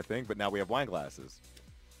wasn't my thing. But now we have wine glasses.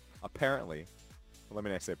 Apparently, let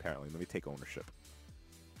me take ownership.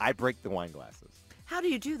 I break the wine glasses. How do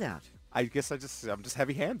you do that? I guess I'm just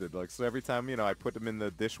heavy-handed. So every time, I put them in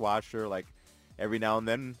the dishwasher, every now and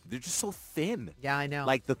then, they're just so thin. Yeah, I know.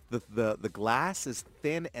 The glass is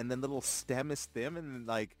thin, and then the little stem is thin, and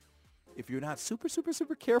if you're not super, super,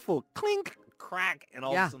 super careful, clink, crack, and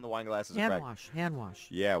all of a sudden the wine glasses are cracked. Hand wash.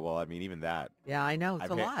 Yeah, well, I mean, even that. Yeah, I know. It's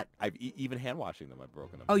a lot. Even hand washing them, I've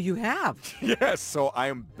broken them. Oh, you have? Yes, so I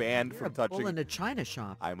am banned You're from a touching. bull in a china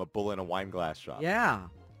shop. I'm a bull in a wine glass shop. Yeah.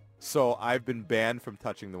 So I've been banned from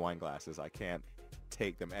touching the wine glasses. I can't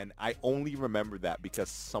take them. And I only remember that because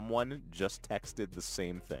someone just texted the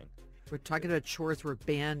same thing. We're talking about chores we're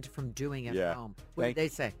banned from doing at home. What did they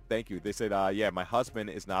say? Thank you. They said, my husband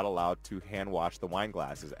is not allowed to hand wash the wine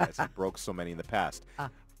glasses as he broke so many in the past.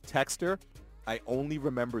 Texter, I only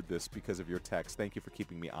remembered this because of your text. Thank you for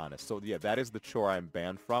keeping me honest. So, yeah, that is the chore I'm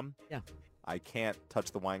banned from. Yeah. I can't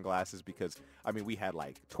touch the wine glasses because, we had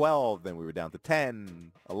 12, then we were down to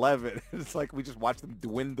 10, 11. It's we just watched them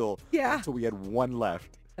dwindle until we had one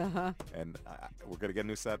left. Uh-huh. And we're going to get a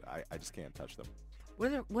new set. I just can't touch them.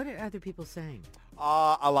 What are other people saying?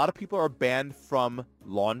 A lot of people are banned from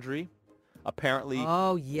laundry. Apparently,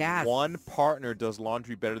 oh, yes. one partner does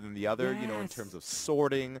laundry better than the other, in Yes. terms of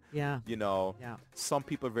sorting. Yeah. Some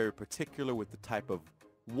people are very particular with the type of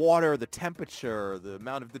water, the temperature, the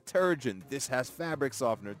amount of detergent. This has fabric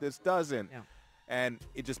softener. This doesn't. Yeah. And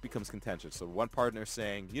it just becomes contentious. So one partner is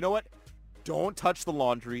saying, you know what? Don't touch the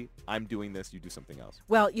laundry. I'm doing this. You do something else.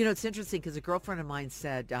 Well, it's interesting because a girlfriend of mine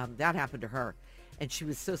said that happened to her. And she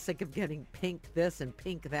was so sick of getting pink this and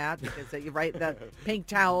pink that because, the pink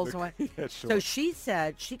towels. Yeah, sure. So she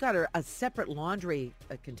said she got her a separate laundry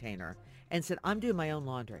container and said, I'm doing my own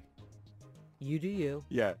laundry. You do you.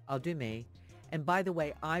 Yeah. I'll do me. And by the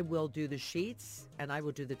way, I will do the sheets and I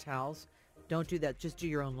will do the towels. Don't do that. Just do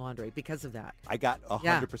your own laundry because of that. I got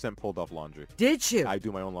 100% pulled off laundry. Did you? I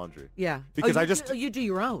do my own laundry. Yeah. Because you do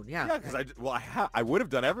your own. Yeah. Yeah, because I would have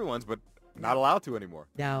done everyone's, but not allowed to anymore.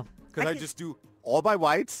 No. Because I just do all my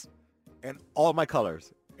whites and all my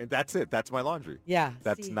colors. And that's it. That's my laundry. Yeah.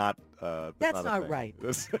 That's see, not that's not right.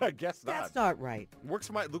 I guess not. That's not right. Works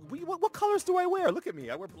for my look. What colors do I wear? Look at me.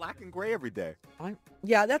 I wear black and gray every day.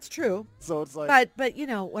 Yeah, that's true. So it's like But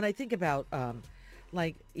when I think about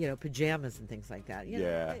pajamas and things like that.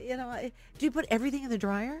 Do you put everything in the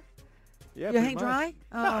dryer? Yeah, you pretty hang much. dry?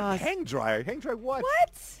 No, hang dry. Hang dry what?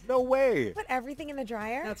 What? No way. Put everything in the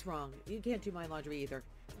dryer? That's wrong. You can't do my laundry either.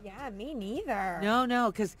 Yeah, me neither. No,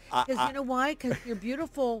 because you know why? Because your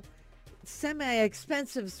beautiful,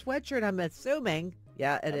 semi-expensive sweatshirt, I'm assuming.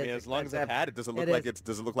 Yeah, it is. As long as I've expensive. had it, does it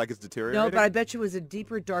look like it's No, deteriorating? but I bet you it was a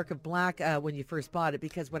deeper dark of black when you first bought it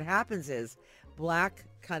because what happens is black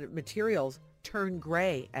kind of materials turn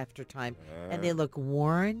gray after time and they look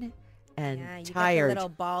worn and Yeah, you got the tired. little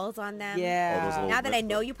balls on them. Yeah. Oh, those little Now that I lip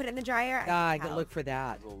know you put it in the dryer, I can can look for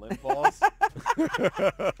that. Little lint balls.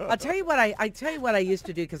 I'll tell you what I used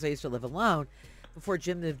to do because I used to live alone before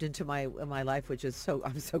Jim moved into my life, which is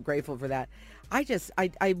I'm so grateful for that.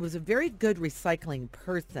 I was a very good recycling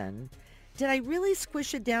person. Did I really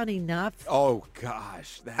squish it down enough? Oh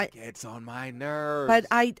gosh, that gets on my nerves.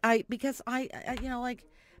 But because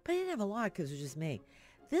But I didn't have a lot because it was just me.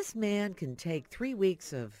 This man can take 3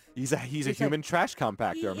 weeks of... He's a human trash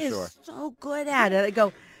compactor, He I'm is sure. so good at it. I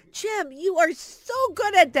go, Jim, you are so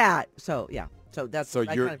good at that. So, yeah. So that's... So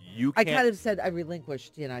I kind of said, I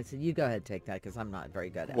relinquished, I said, you go ahead and take that because I'm not very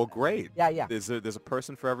good at it. Well, great. Yeah. There's a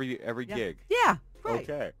person for every gig. Yeah, right.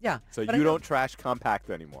 Okay. Yeah. So But you I don't trash compact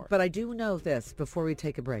anymore. But I do know this, before we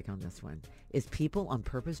take a break on this one, is people on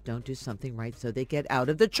purpose don't do something right so they get out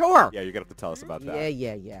of the chore. Yeah, you're going to have to tell us about that.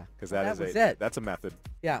 Yeah. Because That was it. that's a method.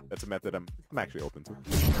 Yeah. That's a method I'm actually open to.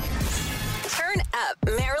 Turn up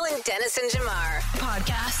Marilyn Dennis and Jamar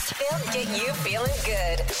podcast. They'll get you feeling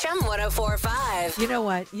good. Chum 104.5. You know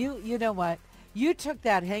what? You know what? You took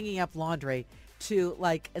that hanging up laundry to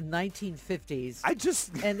like a 1950s. I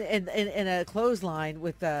just... And a clothesline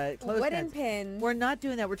with clothespins. Wooden pins. We're not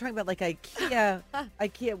doing that. We're talking about like IKEA. An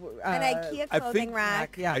IKEA I clothing think-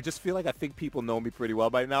 rack. Yeah. I just feel like I think people know me pretty well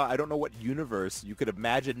by now. I don't know what universe you could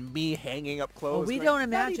imagine me hanging up clothes. Well, we like- don't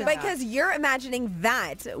imagine that. Because you're imagining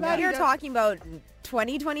that. We're talking about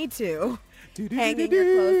 2022. Hanging your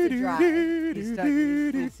clothes to dry.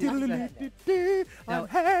 I'm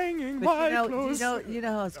hanging But my you know, clothes. you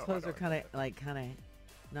know how his clothes are kind of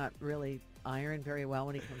not really ironed very well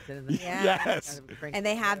when he comes in. The Yeah. Yes. And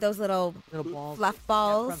they have those little balls. fluff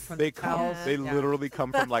balls. From They the towels. They Yeah. literally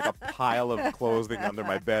come from like a pile of clothing under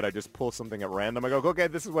my bed. I just pull something at random. I go, okay,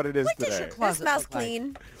 this is what it is What does today. your This closet smells look like?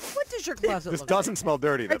 clean. What does your closet This look doesn't like? smell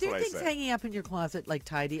dirty. Are That's there what I things say. hanging up in your closet like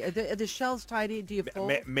tidy? Are the shelves tidy? Do you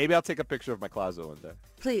fold? Maybe I'll take a picture of my closet one day.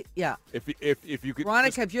 Please, yeah. If you could Veronica,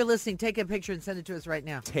 just if you're listening, take a picture and send it to us right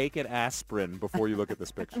now. take an aspirin before you look at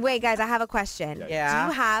this picture. Wait, guys, I have a question. Yeah. Do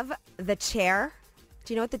you have the chair?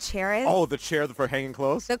 Do you know what the chair is? Oh, the chair for hanging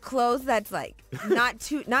clothes? The clothes that's like not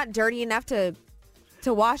dirty enough to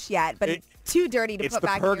wash yet, but it's too dirty to It's put the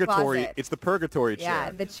back in your purgatory. closet. It's the purgatory chair.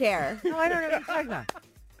 Yeah, the chair. No, I don't know what you're talking about.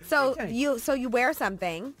 So Okay. you wear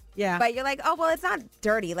something. Yeah. But you're like, oh, well, it's not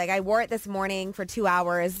dirty. Like, I wore it this morning for 2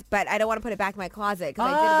 hours, but I don't want to put it back in my closet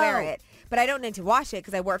because I did wear Oh. it. But I don't need to wash it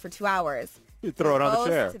because I wore it for 2 hours. You throw it on the Goes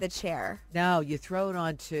chair. to the chair. No, you throw it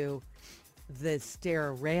onto the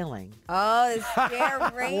stair railing. Oh, the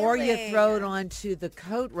stair railing. Or you throw it onto the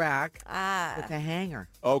coat rack Ah. with a hanger.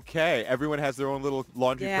 Okay, everyone has their own little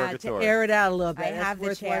laundry Yeah, purgatory. to air it out a little bit. I That's have the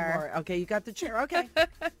worth one chair. more. Okay, you got the chair. Okay.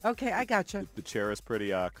 Okay, I got you. The chair is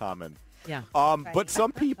pretty common. Yeah. But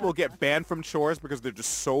some people get banned from chores because they're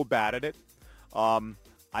just so bad at it.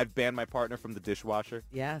 I've banned my partner from the dishwasher.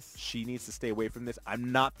 Yes. She needs to stay away from this.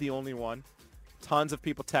 I'm not the only one. Tons of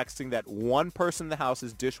people texting that one person in the house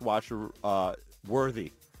is dishwasher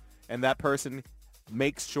worthy. And that person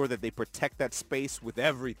makes sure that they protect that space with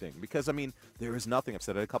everything. Because, I mean, there is nothing, I've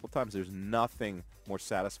said it a couple times, there's nothing more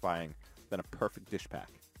satisfying than a perfect dish pack.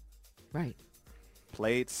 Right.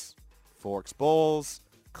 Plates, forks, bowls,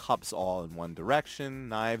 cups all in one direction,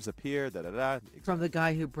 knives appear, da-da-da. From the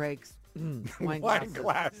guy who breaks wine Wine glasses.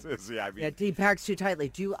 glasses, yeah. I mean, Yeah, he packs too tightly.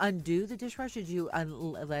 Do you undo the dishwasher? Do you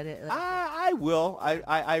let it? I will.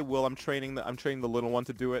 I will. I'm training the little one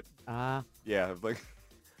to do it. Yeah, like,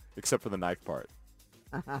 except for the knife part.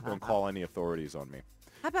 Don't call any authorities on me.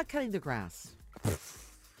 How about cutting the grass?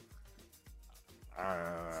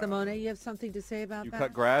 Simone, you have something to say about You that?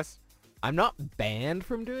 cut grass? I'm not banned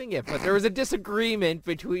from doing it, but there was a disagreement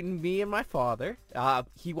between me and my father.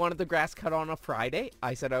 He wanted the grass cut on a Friday.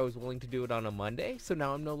 I said I was willing to do it on a Monday, so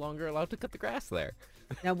now I'm no longer allowed to cut the grass there.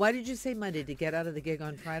 Now, why did you say Monday? To get out of the gig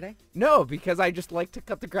on Friday? No, because I just like to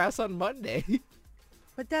cut the grass on Monday.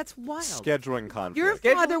 But that's wild. Scheduling conflict. Your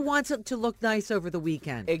father wants it to look nice over the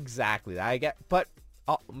weekend. Exactly. But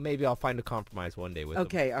maybe I'll find a compromise one day with him.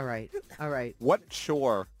 Okay, all right. All right. What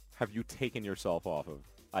chore have you taken yourself off of?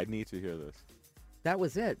 I need to hear this. That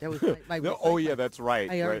was it. That was my No, oh, yeah, that's right.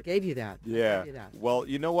 I already right. gave you that. I Yeah. gave you that. Well,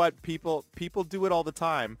 you know what? People do it all the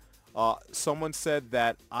time. Someone said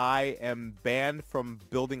that I am banned from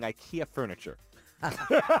building IKEA furniture.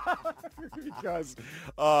 Because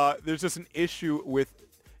there's just an issue with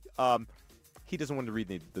he doesn't want to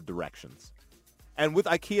read the directions. And with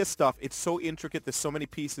IKEA stuff, it's so intricate. There's so many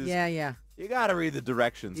pieces. Yeah, yeah. You got to read the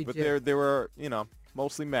directions. You But do. there were,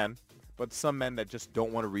 mostly men. But some men that just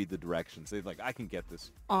don't want to read the directions. They're like, I can get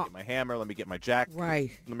this. Let me get my hammer. Let me get my jack.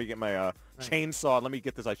 Right. Let me get my chainsaw. Let me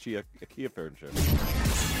get this IKEA furniture.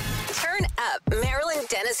 Turn up Marilyn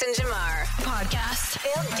Dennis and Jamar podcast.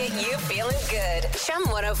 They'll get you feeling good. Chum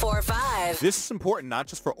 104.5. This is important, not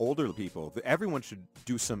just for older people. Everyone should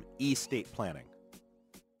do some estate planning.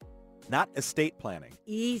 Not estate planning.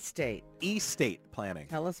 E-state. Estate planning.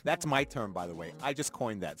 Tell us That's more. my term, by the way. I just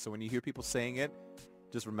coined that. So when you hear people saying it,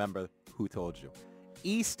 just remember who told you.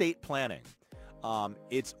 Estate planning.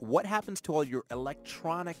 It's what happens to all your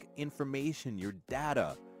electronic information, your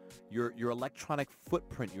data, your electronic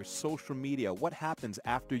footprint, your social media. What happens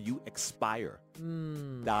after you expire?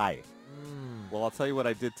 Die. Well, I'll tell you what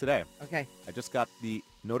I did today. Okay. I just got the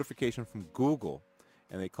notification from Google,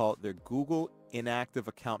 and they call it their Google Inactive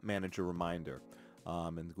Account Manager Reminder.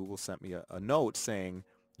 And Google sent me a note saying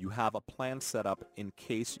you have a plan set up in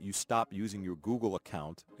case you stop using your Google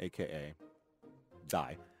account, a.k.a.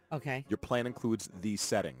 die. Okay. Your plan includes these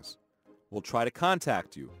settings. We'll try to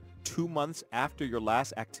contact you. 2 months after your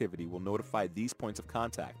last activity, we'll notify these points of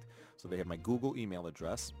contact. So they have my Google email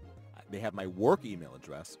address. They have my work email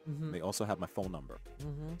address. And they also have my phone number.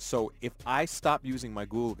 So if I stop using my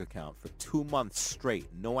Google account for 2 months straight,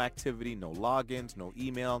 no activity, no logins, no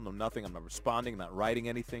email, no nothing, I'm not responding, not writing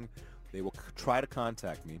anything, they will try to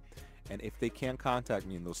contact me. And if they can't contact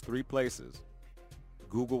me in those 3 places,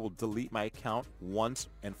 Google will delete my account once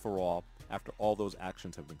and for all after all those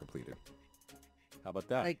actions have been completed. How about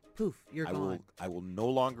that? Like, poof, you're gone. I will no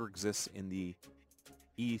longer exist in the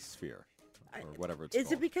e-sphere or whatever it's called.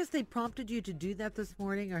 Is it because they prompted you to do that this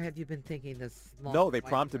morning, or have you been thinking this long? No, they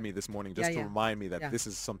prompted me this morning just to Yeah. remind me that Yeah. this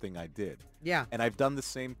is something I did. Yeah. And I've done the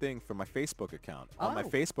same thing for my Facebook account. On my Oh.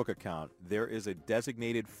 Facebook account, there is a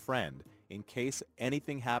designated friend. In case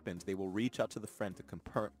anything happens, they will reach out to the friend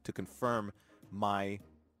to confirm my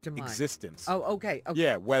Demise. existence. Oh, okay. Okay.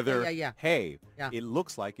 Yeah, whether, Yeah. hey, Yeah. it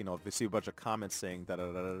looks like, if they see a bunch of comments saying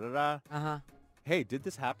da-da-da-da-da-da, Uh-huh. hey, did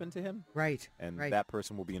this happen to him? Right. And right. that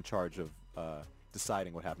person will be in charge of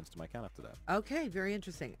deciding what happens to my account after that. Okay, very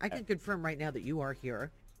interesting. I can confirm right now that you are here,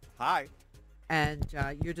 Hi. and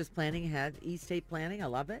you're just planning ahead, estate planning. I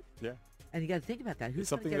love it. Yeah. And you got to think about that. It's Who's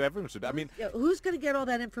something gonna that everyone should. I mean, who's going to get all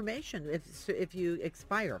that information if you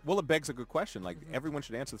expire? well, it begs a good question. Like, everyone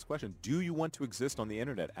should answer this question. Do you want to exist on the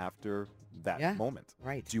internet after that Yeah, moment?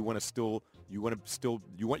 right. Do you want to you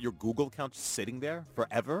want your Google account sitting there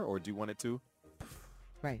forever, or do you want it to?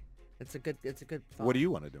 Right. It's a good thought. What do you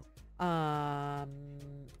want to do?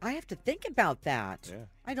 I have to think about that. Yeah.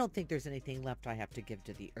 I don't think there's anything left I have to give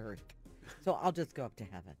to the earth. So I'll just go up to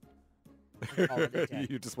heaven. and call it a day.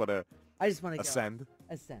 You just want to I just want to ascend?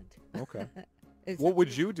 Ascend. Okay. Is What that-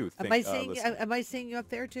 would you do? Am I seeing you up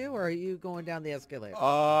there too, or are you going down the escalator?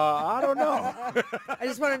 I don't know. I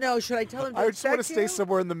just want to know. Should I tell him to I just want to expect stay you?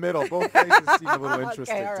 somewhere in the middle. Both places seem a little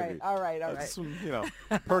interesting Okay, all to right, me. all right, all right.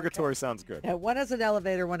 Just, purgatory sounds good. Yeah, one has an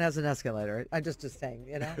elevator, one has an escalator. I'm just saying,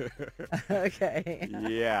 Okay.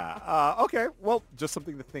 Yeah. Okay. Well, just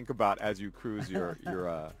something to think about as you cruise your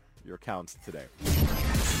accounts today.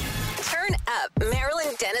 Turn up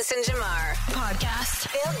Marilyn Dennis and Jamar.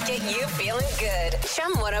 Podcast. They'll get you feeling good.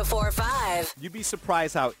 Chum 1045. You'd be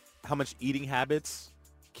surprised how much eating habits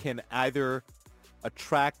can either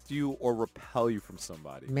attract you or repel you from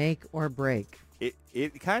somebody. Make or break.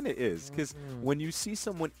 It kind of is, because when you see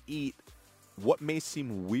someone eat what may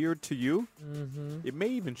seem weird to you, it may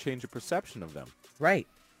even change your perception of them. Right.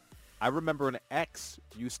 I remember an ex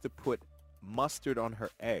used to put mustard on her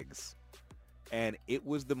eggs, and it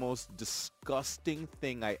was the most disgusting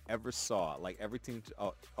thing I ever saw. Like everything.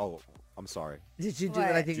 I'm sorry. Did you do what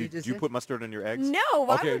I What? think you Do just you did? put mustard on your eggs? No,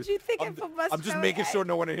 why Okay, would you think I'm, of a mustard? I'm just making sure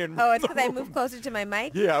no one in here. Oh, it's because I moved closer to my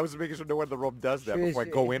mic? Yeah, I was making sure no one in the room does that Sure, before I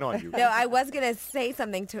sure. go in on you. No, I was going to say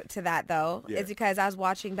something to that, though. Yeah. It's because I was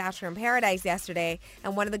watching Bachelor in Paradise yesterday,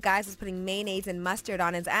 and one of the guys was putting mayonnaise and mustard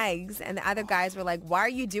on his eggs, and the other guys were like, why are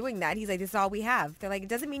you doing that? He's like, this is all we have. They're like, it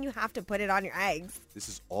doesn't mean you have to put it on your eggs. This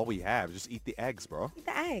is all we have. Just eat the eggs, bro. Eat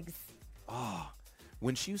the eggs.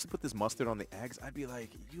 When she used to put this mustard on the eggs, I'd be like,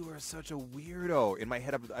 you are such a weirdo. In my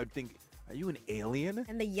head, I'd think, are you an alien?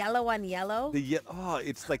 And the yellow on yellow.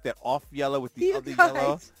 It's like that off yellow with the You other guys.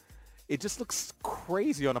 yellow. It just looks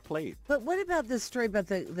crazy on a plate. But what about this story about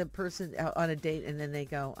the person out on a date and then they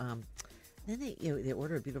go, then they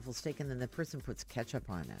order a beautiful steak and then the person puts ketchup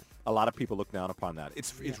on it. A lot of people look down upon that.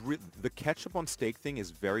 The ketchup on steak thing is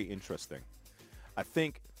very interesting. I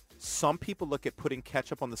think some people look at putting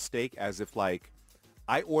ketchup on the steak as if like,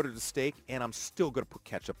 I ordered a steak and I'm still going to put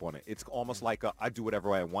ketchup on it. It's almost like a I do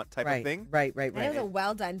whatever I want type of thing. Right. And it was a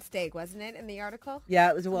well-done steak, wasn't it, in the article? Yeah,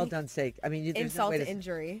 it was a well-done steak. I mean, there's no Insult way to to...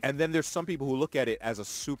 injury. And then there's some people who look at it as a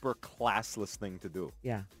super classless thing to do.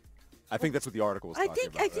 Yeah. I think that's what the article was I talking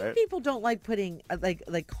think about, right? people don't like putting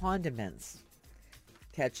like condiments,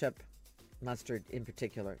 ketchup, mustard in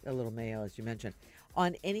particular, a little mayo as you mentioned,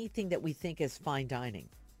 on anything that we think is fine dining.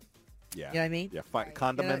 Yeah. You know what I mean? Yeah,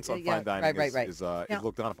 condiments on yeah, fine dining right. is Now-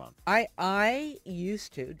 looked down upon. I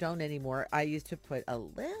used to, don't anymore. I used to put a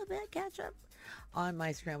little bit of ketchup on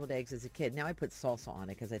my scrambled eggs as a kid. Now I put salsa on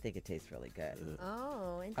it because I think it tastes really good.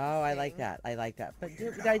 Oh, interesting. Oh, I like that. I like that. But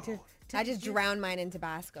I just drown mine in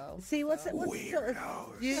Tabasco. See, what's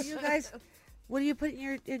you guys? What do you put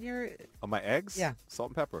in your? On my eggs? Yeah. Salt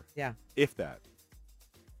and pepper. Yeah. If that.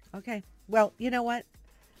 Okay. Well, you know what?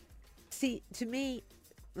 See, to me,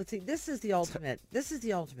 let's see. This is the ultimate. This is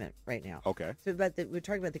the ultimate right now. Okay. So, we're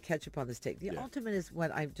talking about the ketchup on the steak. The ultimate is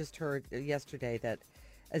what I just heard yesterday that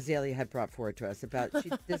Azalea had brought forward to us about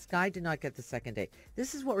this guy did not get the second date.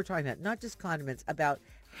 This is what we're talking about, not just condiments, about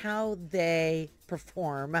how they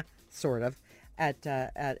perform, sort of, at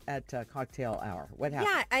cocktail hour. What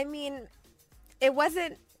happened? Yeah, I mean, it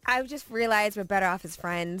wasn't. I just realized we're better off as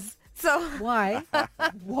friends. So Why?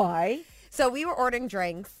 Why? So we were ordering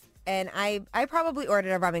drinks, and I probably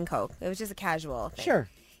ordered a rum and coke. It was just a casual thing. Sure.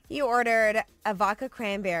 He ordered a vodka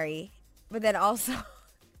cranberry, but then also,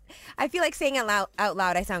 I feel like saying it out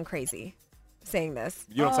loud, I sound crazy saying this.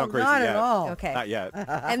 You don't sound crazy not yet. at all. Okay. Not yet.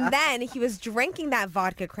 And then he was drinking that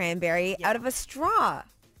vodka cranberry out of a straw.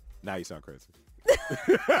 Now you sound crazy.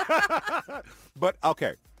 But,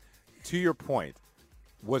 okay, to your point,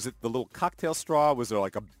 was it the little cocktail straw? Was there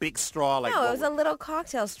like a big straw? Like No, it was a little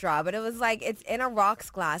cocktail straw, but it was like, it's in a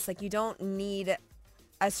rocks glass. Like, you don't need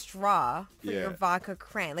a straw for your vodka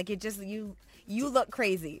cran. Like, you look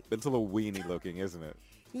crazy. It's a little weenie looking, isn't it?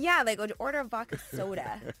 Yeah, like, order a vodka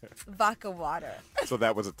soda, vodka water. So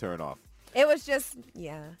that was a turn off. It was just,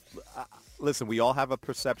 yeah. Listen, we all have a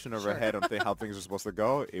perception of our head on how things are supposed to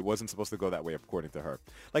go. It wasn't supposed to go that way, according to her.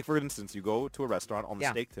 Like, for instance, you go to a restaurant on the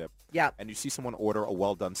steak tip, and you see someone order a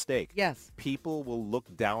well-done steak. Yes. People will look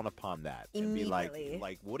down upon that and be Immediately.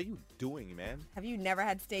 like, what are you doing, man? Have you never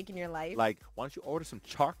had steak in your life? Like, why don't you order some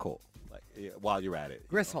charcoal while you're at it?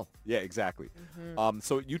 Gristle. Yeah, exactly.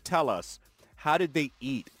 So you tell us, how did they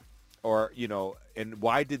eat? Or, and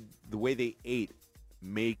why did the way they ate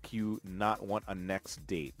make you not want a next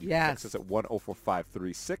date? You can text us at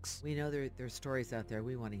 104536. We know there's stories out there.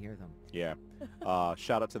 We want to hear them. Yeah.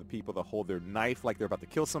 Shout out to the people that hold their knife like they're about to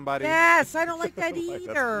kill somebody. Yes, I don't like that Like, that's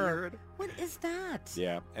either. weird. What is that?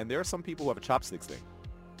 Yeah, and there are some people who have a chopsticks thing.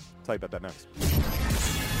 I'll tell you about that next.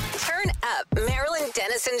 Turn up Marilyn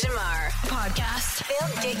Dennis and Jamar. Podcast.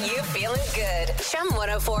 They'll get you feeling good. Chum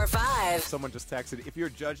 1045. Someone just texted, if you're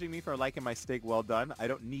judging me for liking my steak well done, I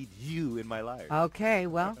don't need you in my life. Okay,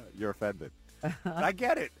 well. You're offended. I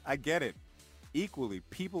get it. Equally,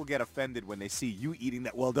 people get offended when they see you eating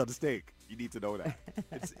that well-done steak. You need to know that.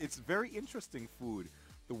 It's very interesting food.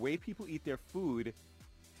 The way people eat their food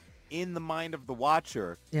in the mind of the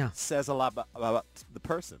watcher says a lot about the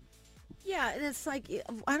person. Yeah, and it's like,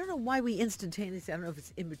 I don't know why we instantaneously, I don't know if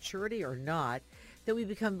it's immaturity or not, that we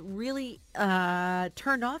become really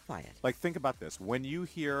turned off by it. Like, think about this. When you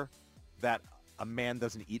hear that a man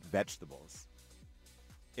doesn't eat vegetables,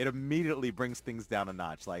 it immediately brings things down a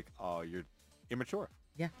notch. Like, oh, you're immature.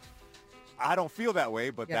 Yeah. I don't feel that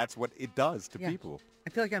way, but that's what it does to Yeah. people.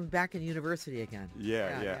 I feel like I'm back in university again.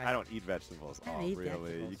 Yeah. I don't eat vegetables. I don't Oh, eat really?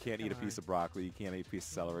 vegetables. You can't eat a Come piece on. of broccoli. You can't eat a piece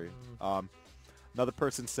of celery. Another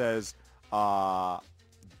person says,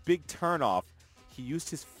 big turnoff. He used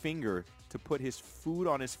his finger to put his food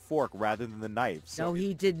on his fork rather than the knife. So No,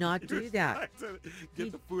 he did not do that.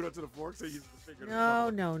 Get the food onto the fork, so he used the finger.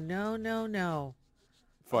 No.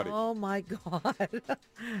 Funny. Oh, my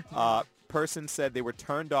God. Person said they were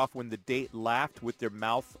turned off when the date laughed with their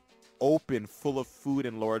mouth open, full of food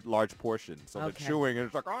in large portions. So Okay. they're chewing and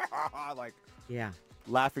it's like, like Yeah.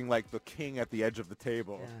 laughing like the king at the edge of the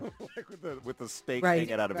table, like with the steak Right,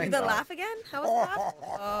 hanging out of right. his Did the mouth. laugh again? How was the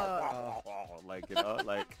laugh? Like,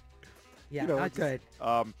 like. Yeah, Not good.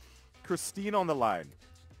 Christine on the line.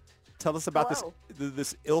 Tell us about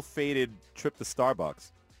this ill-fated trip to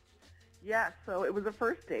Starbucks. Yeah, so it was a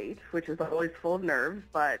first date, which is always full of nerves,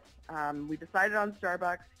 but we decided on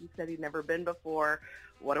Starbucks. He said he'd never been before.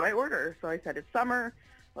 What do I order? So I said, it's summer.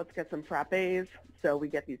 Let's get some frappes. So we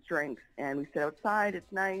get these drinks, and we sit outside.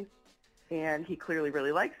 It's nice. And he clearly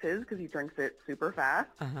really likes his because he drinks it super fast.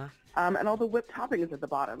 Uh-huh. And all the whipped topping is at the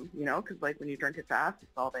bottom, because like when you drink it fast,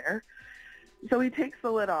 it's all there. So he takes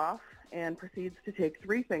the lid off and proceeds to take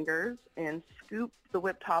 3 fingers and scoop the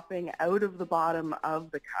whipped topping out of the bottom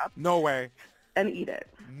of the cup No way. and eat it.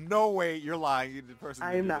 No way. You're lying. The person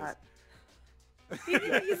I who am did not.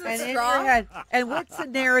 Use a And in straw? your head, and what's the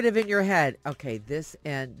narrative in your head? Okay, this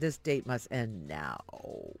date must end now.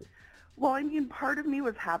 Well, I mean, part of me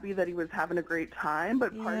was happy that he was having a great time,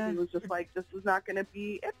 but part of me was just like, this is not going to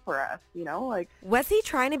be it for us, like. Was he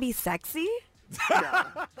trying to be sexy? No,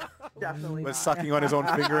 definitely Was not. sucking on his own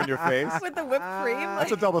finger in your face? With the whipped cream.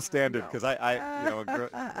 That's a double standard because anyway.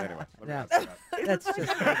 Let me No. ask that. That's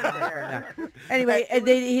just no. Anyway, he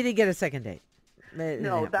didn't get a second date.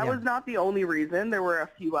 No, that was not the only reason. There were a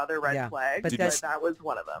few other red Yeah, flags, but but that was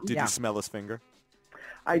one of them. Did Yeah. you smell his finger?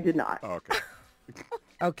 I did not. Oh, okay.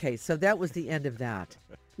 Okay, so that was the end of that.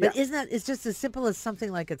 But isn't that, it's just as simple as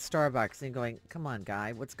something like at Starbucks and going, come on,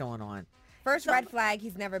 guy, what's going on? First red flag,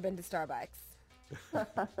 he's never been to Starbucks.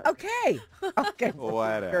 Okay. Okay.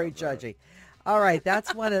 Whatever. Very judgy. All right,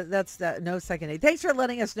 that's no second date. Thanks for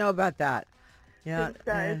letting us know about that. Yeah. Thanks,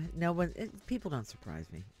 guys. No one, people don't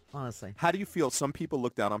surprise me, honestly. How do you feel? Some people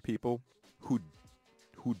look down on people who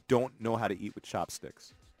don't know how to eat with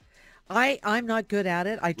chopsticks. I'm not good at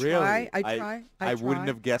it. I Really? try. I try. I wouldn't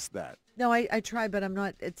have guessed that. No, I try, but I'm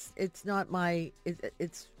not. It's not my.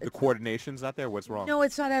 It's The coordination's not there. What's wrong? no,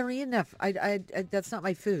 it's not. I don't eat enough. I that's not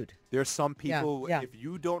my food. There's some people. yeah. If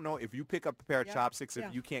you don't know, if you pick up a pair of chopsticks, if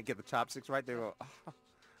yeah. you can't get the chopsticks right, they go.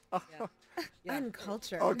 Yeah.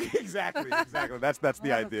 Uncultured. Okay, exactly. That's the Have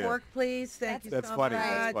a idea. fork, please. Thank you. That's so funny, much.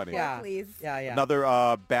 that's funny. Yeah. Please. Yeah.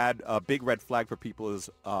 Another big red flag for people is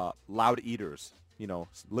loud eaters. You know,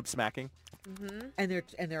 lip smacking. And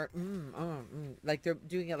they're like they're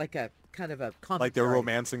doing it like a kind of a commentary. Like they're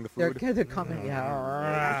romancing the food. They're commenting. That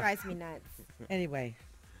Yeah. drives me nuts. Anyway,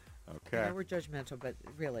 Okay. we're judgmental, but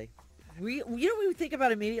really, you know what we think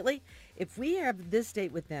about immediately? If we have this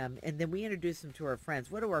date with them and then we introduce them to our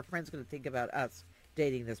friends, what are our friends going to think about us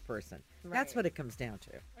dating this person? That's Right. what it comes down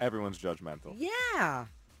to. Everyone's judgmental. Yeah.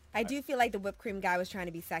 I do feel like the whipped cream guy was trying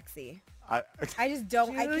to be sexy. I I just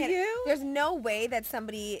don't. I Do can't. you? There's no way that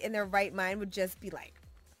somebody in their right mind would just be like,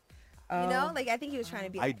 you know, like I think he was trying to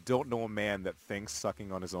be. I Like, don't know a man that thinks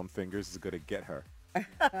sucking on his own fingers is going to get her.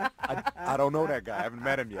 I don't know that guy. I haven't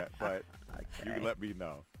met him yet, but you let me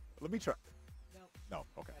know. Let me try. No.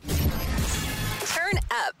 Okay. Turn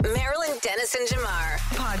up Marilyn Dennis and Jamar.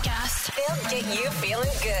 Podcast. They'll get you feeling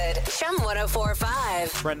good. Chum 1045. A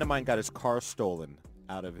friend of mine got his car stolen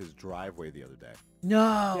out of his driveway the other day.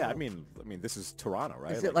 No. Yeah, I mean, this is Toronto,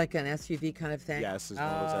 right? Is it like an SUV kind of thing? Yes, it's one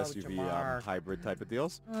of those SUV Jamar. hybrid type of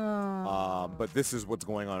deals. Oh. But this is what's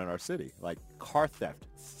going on in our city, like car theft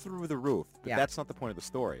through the roof. But Yeah. that's not the point of the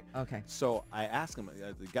story. Okay. So I asked him,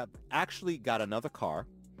 got another car,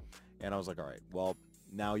 and I was like, all right, well,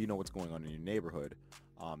 now you know what's going on in your neighborhood.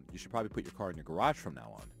 You should probably put your car in your garage from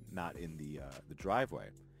now on, not in the driveway.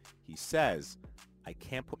 He says, I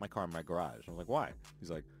can't put my car in my garage. I was like, why?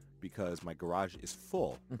 He's like, because my garage is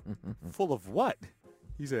full. Full of what?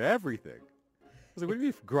 He said, everything. I was like, what do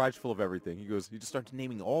you mean garage full of everything? He goes, you just start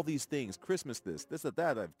naming all these things, Christmas this, that, I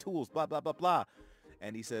have tools, blah, blah, blah, blah.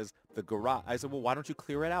 And he says, the garage. I said, well, why don't you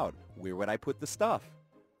clear it out? Where would I put the stuff?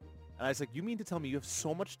 And I was like, you mean to tell me you have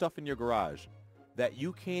so much stuff in your garage that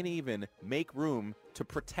you can't even make room to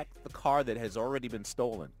protect the car that has already been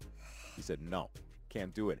stolen? He said, no,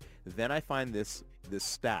 can't do it. Then I find this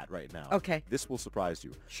stat right now. Okay. This will surprise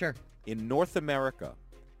you. Sure. In North America,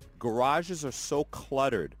 garages are so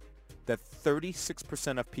cluttered that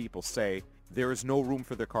 36% of people say there is no room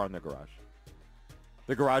for their car in their garage.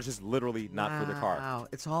 The garage is literally not for the car. Wow.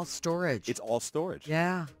 It's all storage. It's all storage.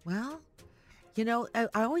 Yeah. Well, you know, I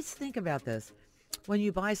always think about this. When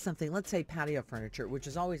you buy something, let's say patio furniture, which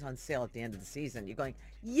is always on sale at the end of the season, you're going,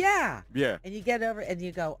 yeah. Yeah. And you get over and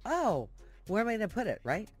you go, oh, where am I going to put it,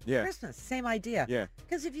 right? Yeah. Christmas, same idea. Yeah.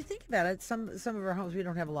 Because if you think about it, some of our homes, we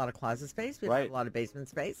don't have a lot of closet space. We don't have Right. a lot of basement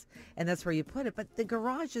space. And that's where you put it. But the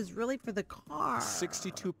garage is really for the car.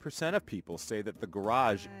 62% of people say that the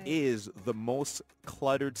garage is the most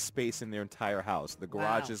cluttered space in their entire house. The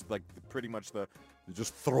garage Wow. is like pretty much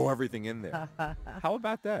just throw everything in there. How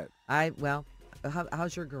about that?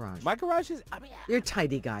 How's your garage? My garage is, You're a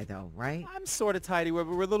tidy guy, though, right? I'm sort of tidy. We're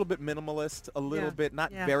a little bit minimalist, a little bit,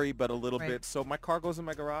 not Yeah. very, but a little Right. bit. So my car goes in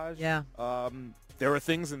my garage. Yeah. There are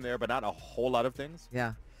things in there, but not a whole lot of things.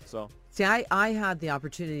 Yeah. So See, I had the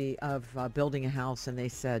opportunity of building a house, and they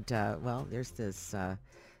said, well, there's this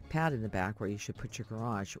pad in the back where you should put your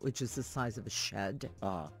garage, which is the size of a shed.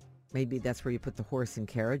 Maybe that's where you put the horse and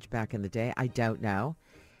carriage back in the day. I don't know.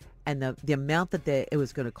 And the amount that it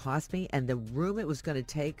was going to cost me and the room it was going to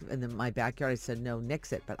take in my backyard, I said, no,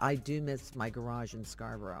 nix it. But I do miss my garage in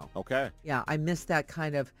Scarborough. okay. Yeah, I miss that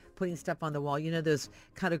kind of putting stuff on the wall. You know, those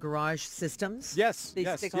kind of garage systems? Yes. They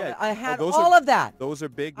yes. stick Yeah. on it. I had those all are, of that. Those are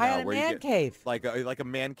big now. I had a where you man get, cave. like a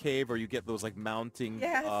man cave, or you get those like mounting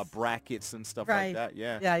Yes. brackets and stuff Right. like that.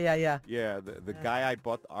 Yeah. Yeah. Yeah, the guy I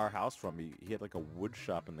bought our house from, he had like a wood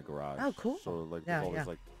shop in the garage. Oh, cool. So like Yeah, there's always yeah.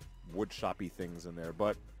 like wood shoppy things in there.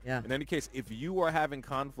 But Yeah. in any case, if you are having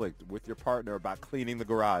conflict with your partner about cleaning the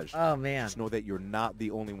garage, Oh, man. just know that you're not the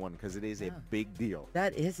only one, because it is a big deal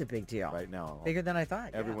That is a big deal. right now. Bigger than I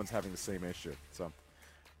thought. yeah. Everyone's having the same issue. So,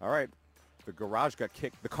 all right. The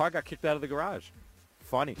car got kicked out of the garage.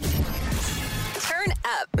 Funny. Turn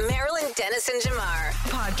up Marilyn Dennis and Jamar.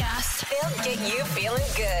 Podcast. They'll get you feeling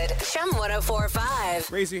good. Chum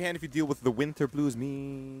 1045. Raise your hand if you deal with the winter blues.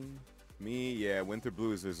 Yeah, winter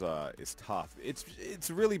blues is tough. It's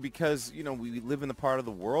really because, we live in the part of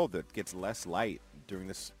the world that gets less light during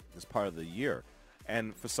this part of the year.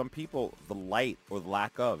 And for some people, the light or the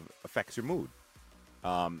lack of affects your mood.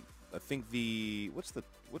 I think what's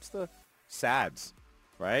the SADS,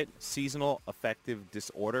 right? Seasonal affective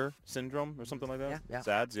disorder syndrome or something like that? Yeah.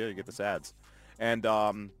 SADS, yeah, you get the SADS. And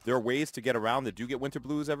there are ways to get around it. Do you get winter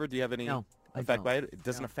blues ever? Do you have any No, I effect don't. by it? It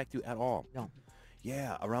doesn't No. affect you at all. No.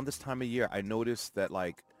 Yeah, around this time of year, I noticed that,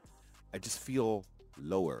 I just feel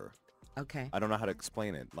lower. Okay. I don't know how to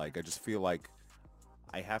explain it. I just feel like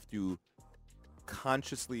I have to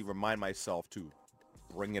consciously remind myself to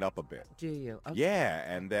bring it up a bit. Do you? Okay. Yeah,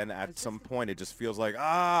 and then at some point, it just feels like,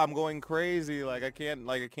 I'm going crazy. I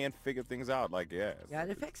can't figure things out. Yeah, it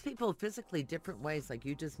affects people physically different ways. Like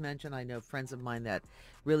you just mentioned, I know friends of mine that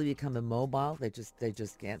really become immobile. They just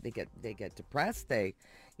can't. They get depressed. They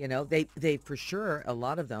for sure, a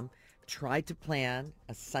lot of them try to plan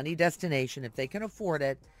a sunny destination if they can afford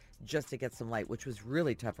it, just to get some light, which was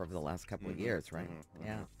really tough over the last couple of years, right?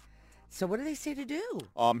 Yeah. So what do they say to do?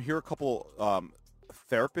 Here are a couple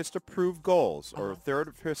therapist-approved goals or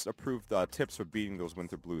therapist-approved tips for beating those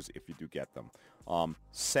winter blues if you do get them.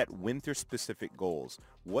 Set winter-specific goals.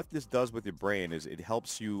 What this does with your brain is it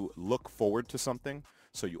helps you look forward to something.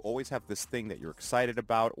 So you always have this thing that you're excited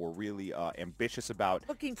about or really ambitious about.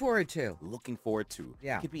 Looking forward to.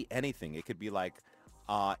 Yeah. It could be anything. It could be like,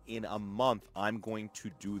 in a month, I'm going to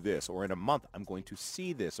do this, or in a month, I'm going to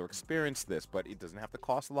see this or experience this, but it doesn't have to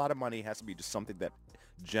cost a lot of money. It has to be just something that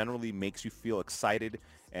generally makes you feel excited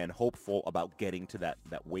and hopeful about getting to that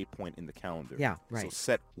waypoint in the calendar. Yeah, right. So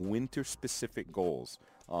set winter-specific goals,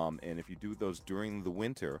 and if you do those during the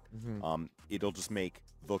winter, it'll just make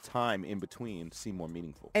the time in between seem more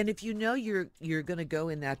meaningful. And if you know you're going to go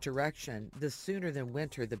in that direction, the sooner than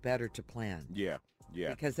winter, the better to plan. Yeah.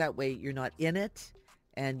 Because that way you're not in it,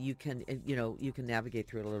 and you can navigate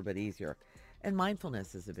through it a little bit easier. And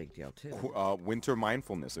mindfulness is a big deal too. Winter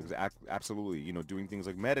mindfulness, absolutely. Doing things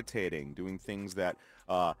like meditating, doing things that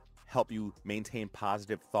help you maintain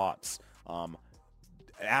positive thoughts. An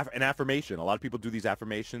affirmation. A lot of people do these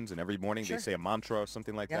affirmations, and every morning they say a mantra or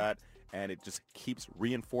something like that, and it just keeps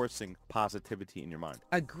reinforcing positivity in your mind.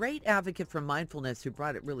 A great advocate for mindfulness who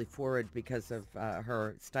brought it really forward because of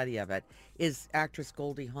her study of it is actress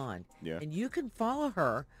Goldie Hawn. Yeah. And you can follow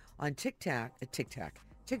her on TikTok.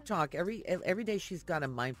 Every day she's got a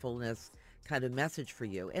mindfulness kind of message for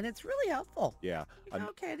you, and it's really helpful. Yeah.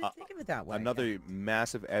 Okay, I didn't think of it that way. Another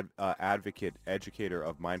massive educator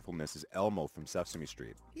of mindfulness is Elmo from Sesame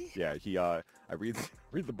Street. Yeah, I read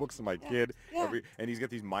the books to my kid, and he's got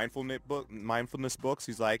these mindfulness books.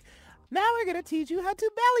 He's like, now we're going to teach you how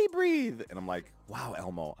to belly breathe. And I'm like, wow,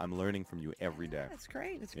 Elmo, I'm learning from you every day. That's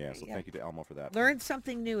great. That's Yeah, great. so thank you to Elmo for that. Learn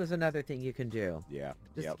something new is another thing you can do. Yeah.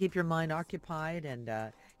 Just to keep your mind occupied, and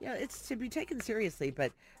it's to be taken seriously,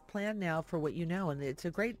 but plan now for what you know. And it's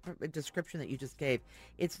a great description that you just gave.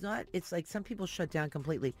 It's like some people shut down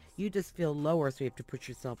completely. You just feel lower, so you have to push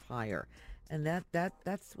yourself higher. And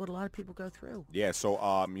that's what a lot of people go through. Yeah,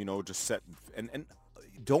 so just set and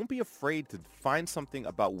don't be afraid to find something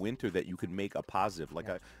about winter that you can make a positive. Like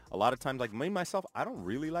a lot of times, like me myself, I don't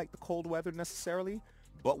really like the cold weather necessarily,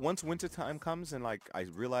 but once winter time comes and like I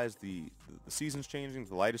realize the season's changing,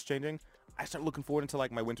 the light is changing, I start looking forward into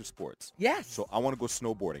like my winter sports. Yes. So I want to go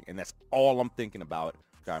snowboarding, and that's all I'm thinking about.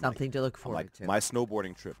 Something to look forward to. My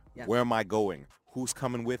snowboarding trip. Yeah. Where am I going? Who's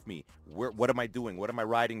coming with me? What am I doing? What am I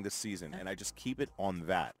riding this season? And I just keep it on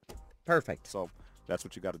that. Perfect. So that's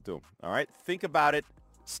what you got to do. All right? Think about it.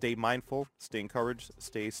 Stay mindful. Stay encouraged.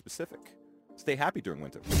 Stay specific. Stay happy during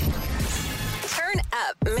winter. Turn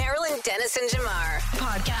up Marilyn Dennis and Jamar.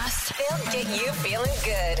 Podcast. They'll get you feeling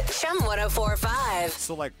good. Chum 1045.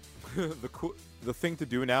 So like the thing to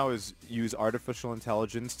do now is use artificial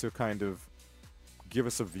intelligence to kind of give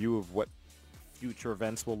us a view of what future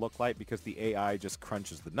events will look like, because the AI just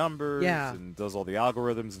crunches the numbers and does all the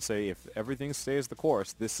algorithms and say, if everything stays the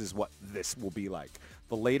course, this is what this will be like.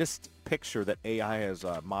 The latest picture that AI has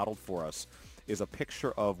modeled for us is a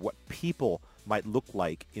picture of what people might look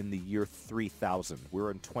like in the year 3000. We're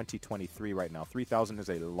in 2023 right now. 3000 is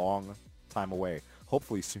a long time away.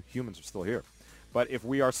 Hopefully humans are still here. But if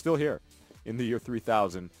we are still here in the year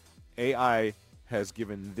 3000, AI has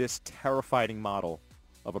given this terrifying model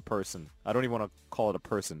of a person. I don't even want to call it a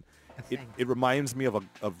person. It reminds me of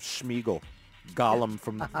Schmeagol, Gollum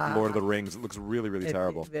from Lord of the Rings. It looks really, really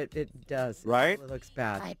terrible. It does. Right? It looks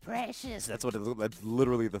bad. My precious. That's what it looks. That's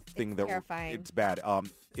literally the thing that terrifying. It's bad.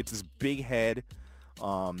 It's this big head.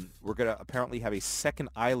 We're gonna apparently have a second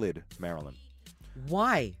eyelid, Marilyn.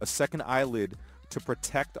 Why? A second eyelid to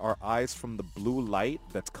protect our eyes from the blue light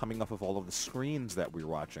that's coming off of all of the screens that we're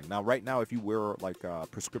watching. Now, right now, if you wear like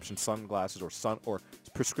prescription sunglasses or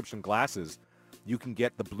prescription glasses, you can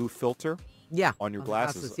get the blue filter on your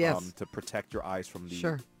glasses, yes. to protect your eyes from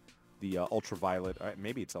the ultraviolet.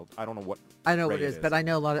 Maybe it's I don't know what. I know what it is, but I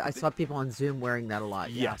know a lot of. I saw people on Zoom wearing that a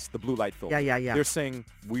lot. Yes, the blue light filter. Yeah. They're saying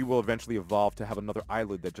we will eventually evolve to have another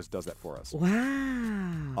eyelid that just does that for us.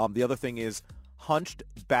 Wow. The other thing is hunched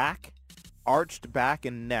back, arched back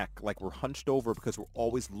and neck, like we're hunched over because we're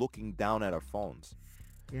always looking down at our phones.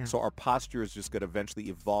 Yeah. So our posture is just going to eventually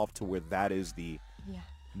evolve to where that is the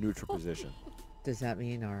neutral position. Does that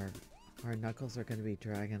mean our knuckles are going to be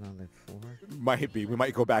dragging on the floor? Might be. We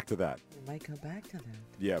might go back to that. We might go back to that.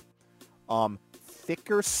 Yeah.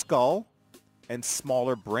 Thicker skull and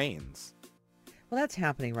smaller brains. Well, that's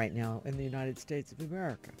happening right now in the United States of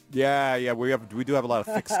America. Yeah. We do have a lot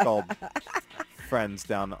of thick skull friends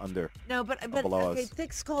down under. No, but below okay, us.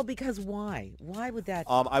 thick skull because why? Why would that?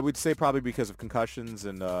 I would say probably because of concussions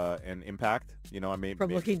and impact. You know, I mean,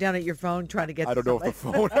 From looking down at your phone trying to get. I don't know if the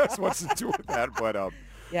phone has much to do with that,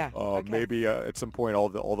 but maybe at some point all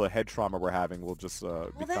the head trauma we're having will just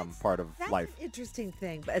become part of life. That's an interesting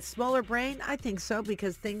thing. But a smaller brain, I think so,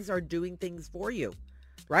 because things are doing things for you,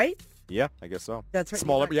 right? Yeah, I guess so. That's right.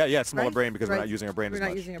 Smaller, smaller right? brain because we're Right. not using our brain as We're much.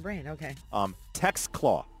 not using our brain. Okay. Text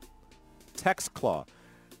claw.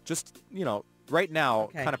 Just, right now,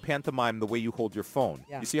 kind of pantomime the way you hold your phone.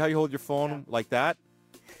 Yeah. You see how you hold your phone like that?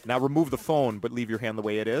 Now remove the phone, but leave your hand the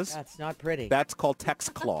way it is. That's not pretty. That's called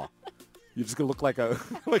text claw. You're just going to look like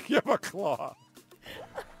you have a claw.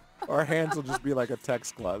 Our hands will just be like a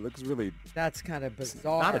text claw. It looks really... That's kind of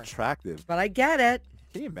bizarre. Not attractive. But I get it.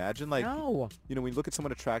 Can you imagine, No. when you look at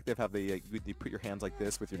someone attractive, how they put your hands like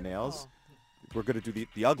this with your nails? We're going to do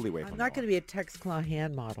the ugly way. I'm not going to be a text claw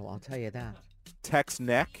hand model, I'll tell you that. Text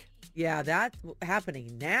neck. Yeah, that's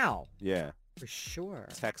happening now. Yeah. For sure.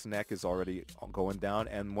 Text neck is already going down,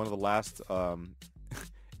 and one of the last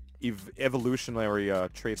evolutionary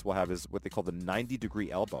traits we'll have is what they call the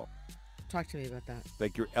 90-degree elbow. Talk to me about that.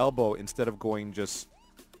 Like your elbow, instead of going just,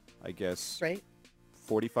 I guess, straight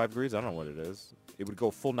 45 degrees. I don't know what it is. It would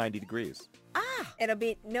go full 90 degrees. It'll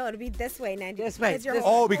be this way, 90. This way.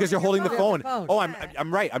 Because you're holding the phone. Oh, Yeah.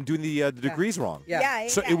 I'm right. I'm doing the degrees wrong. Yeah.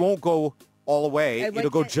 So it won't go all the way. It'll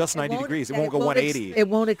go just 90 degrees. It won't go 180. It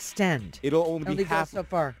won't extend. It'll only be half. Go so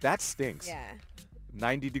far. That stinks. Yeah.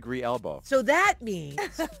 90-degree elbow. So that means,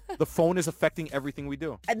 The phone is affecting everything we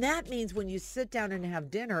do. and that means when you sit down and have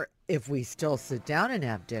dinner, if we still sit down and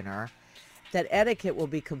have dinner, that etiquette will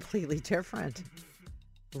be completely different.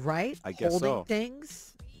 Right? I guess Holding so.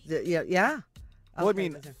 things. Yeah. Well,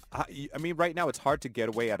 Okay, I mean, right now it's hard to get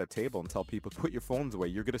away at a table and tell people put your phones away.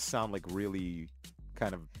 You're gonna sound like really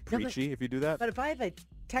kind of preachy if you do that. But if I have a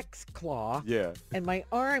text claw Yeah, and my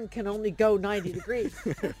arm can only go 90 degrees,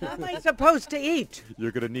 how am I supposed to eat?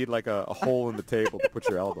 you're gonna need like a hole in the table to put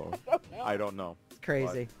your elbow. I don't know. It's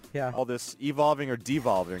crazy. Yeah. All this evolving or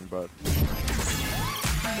devolving, but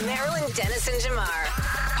Marilyn Dennis and Jamar.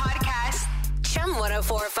 Podcast. Chum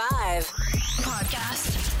 1045. Podcast.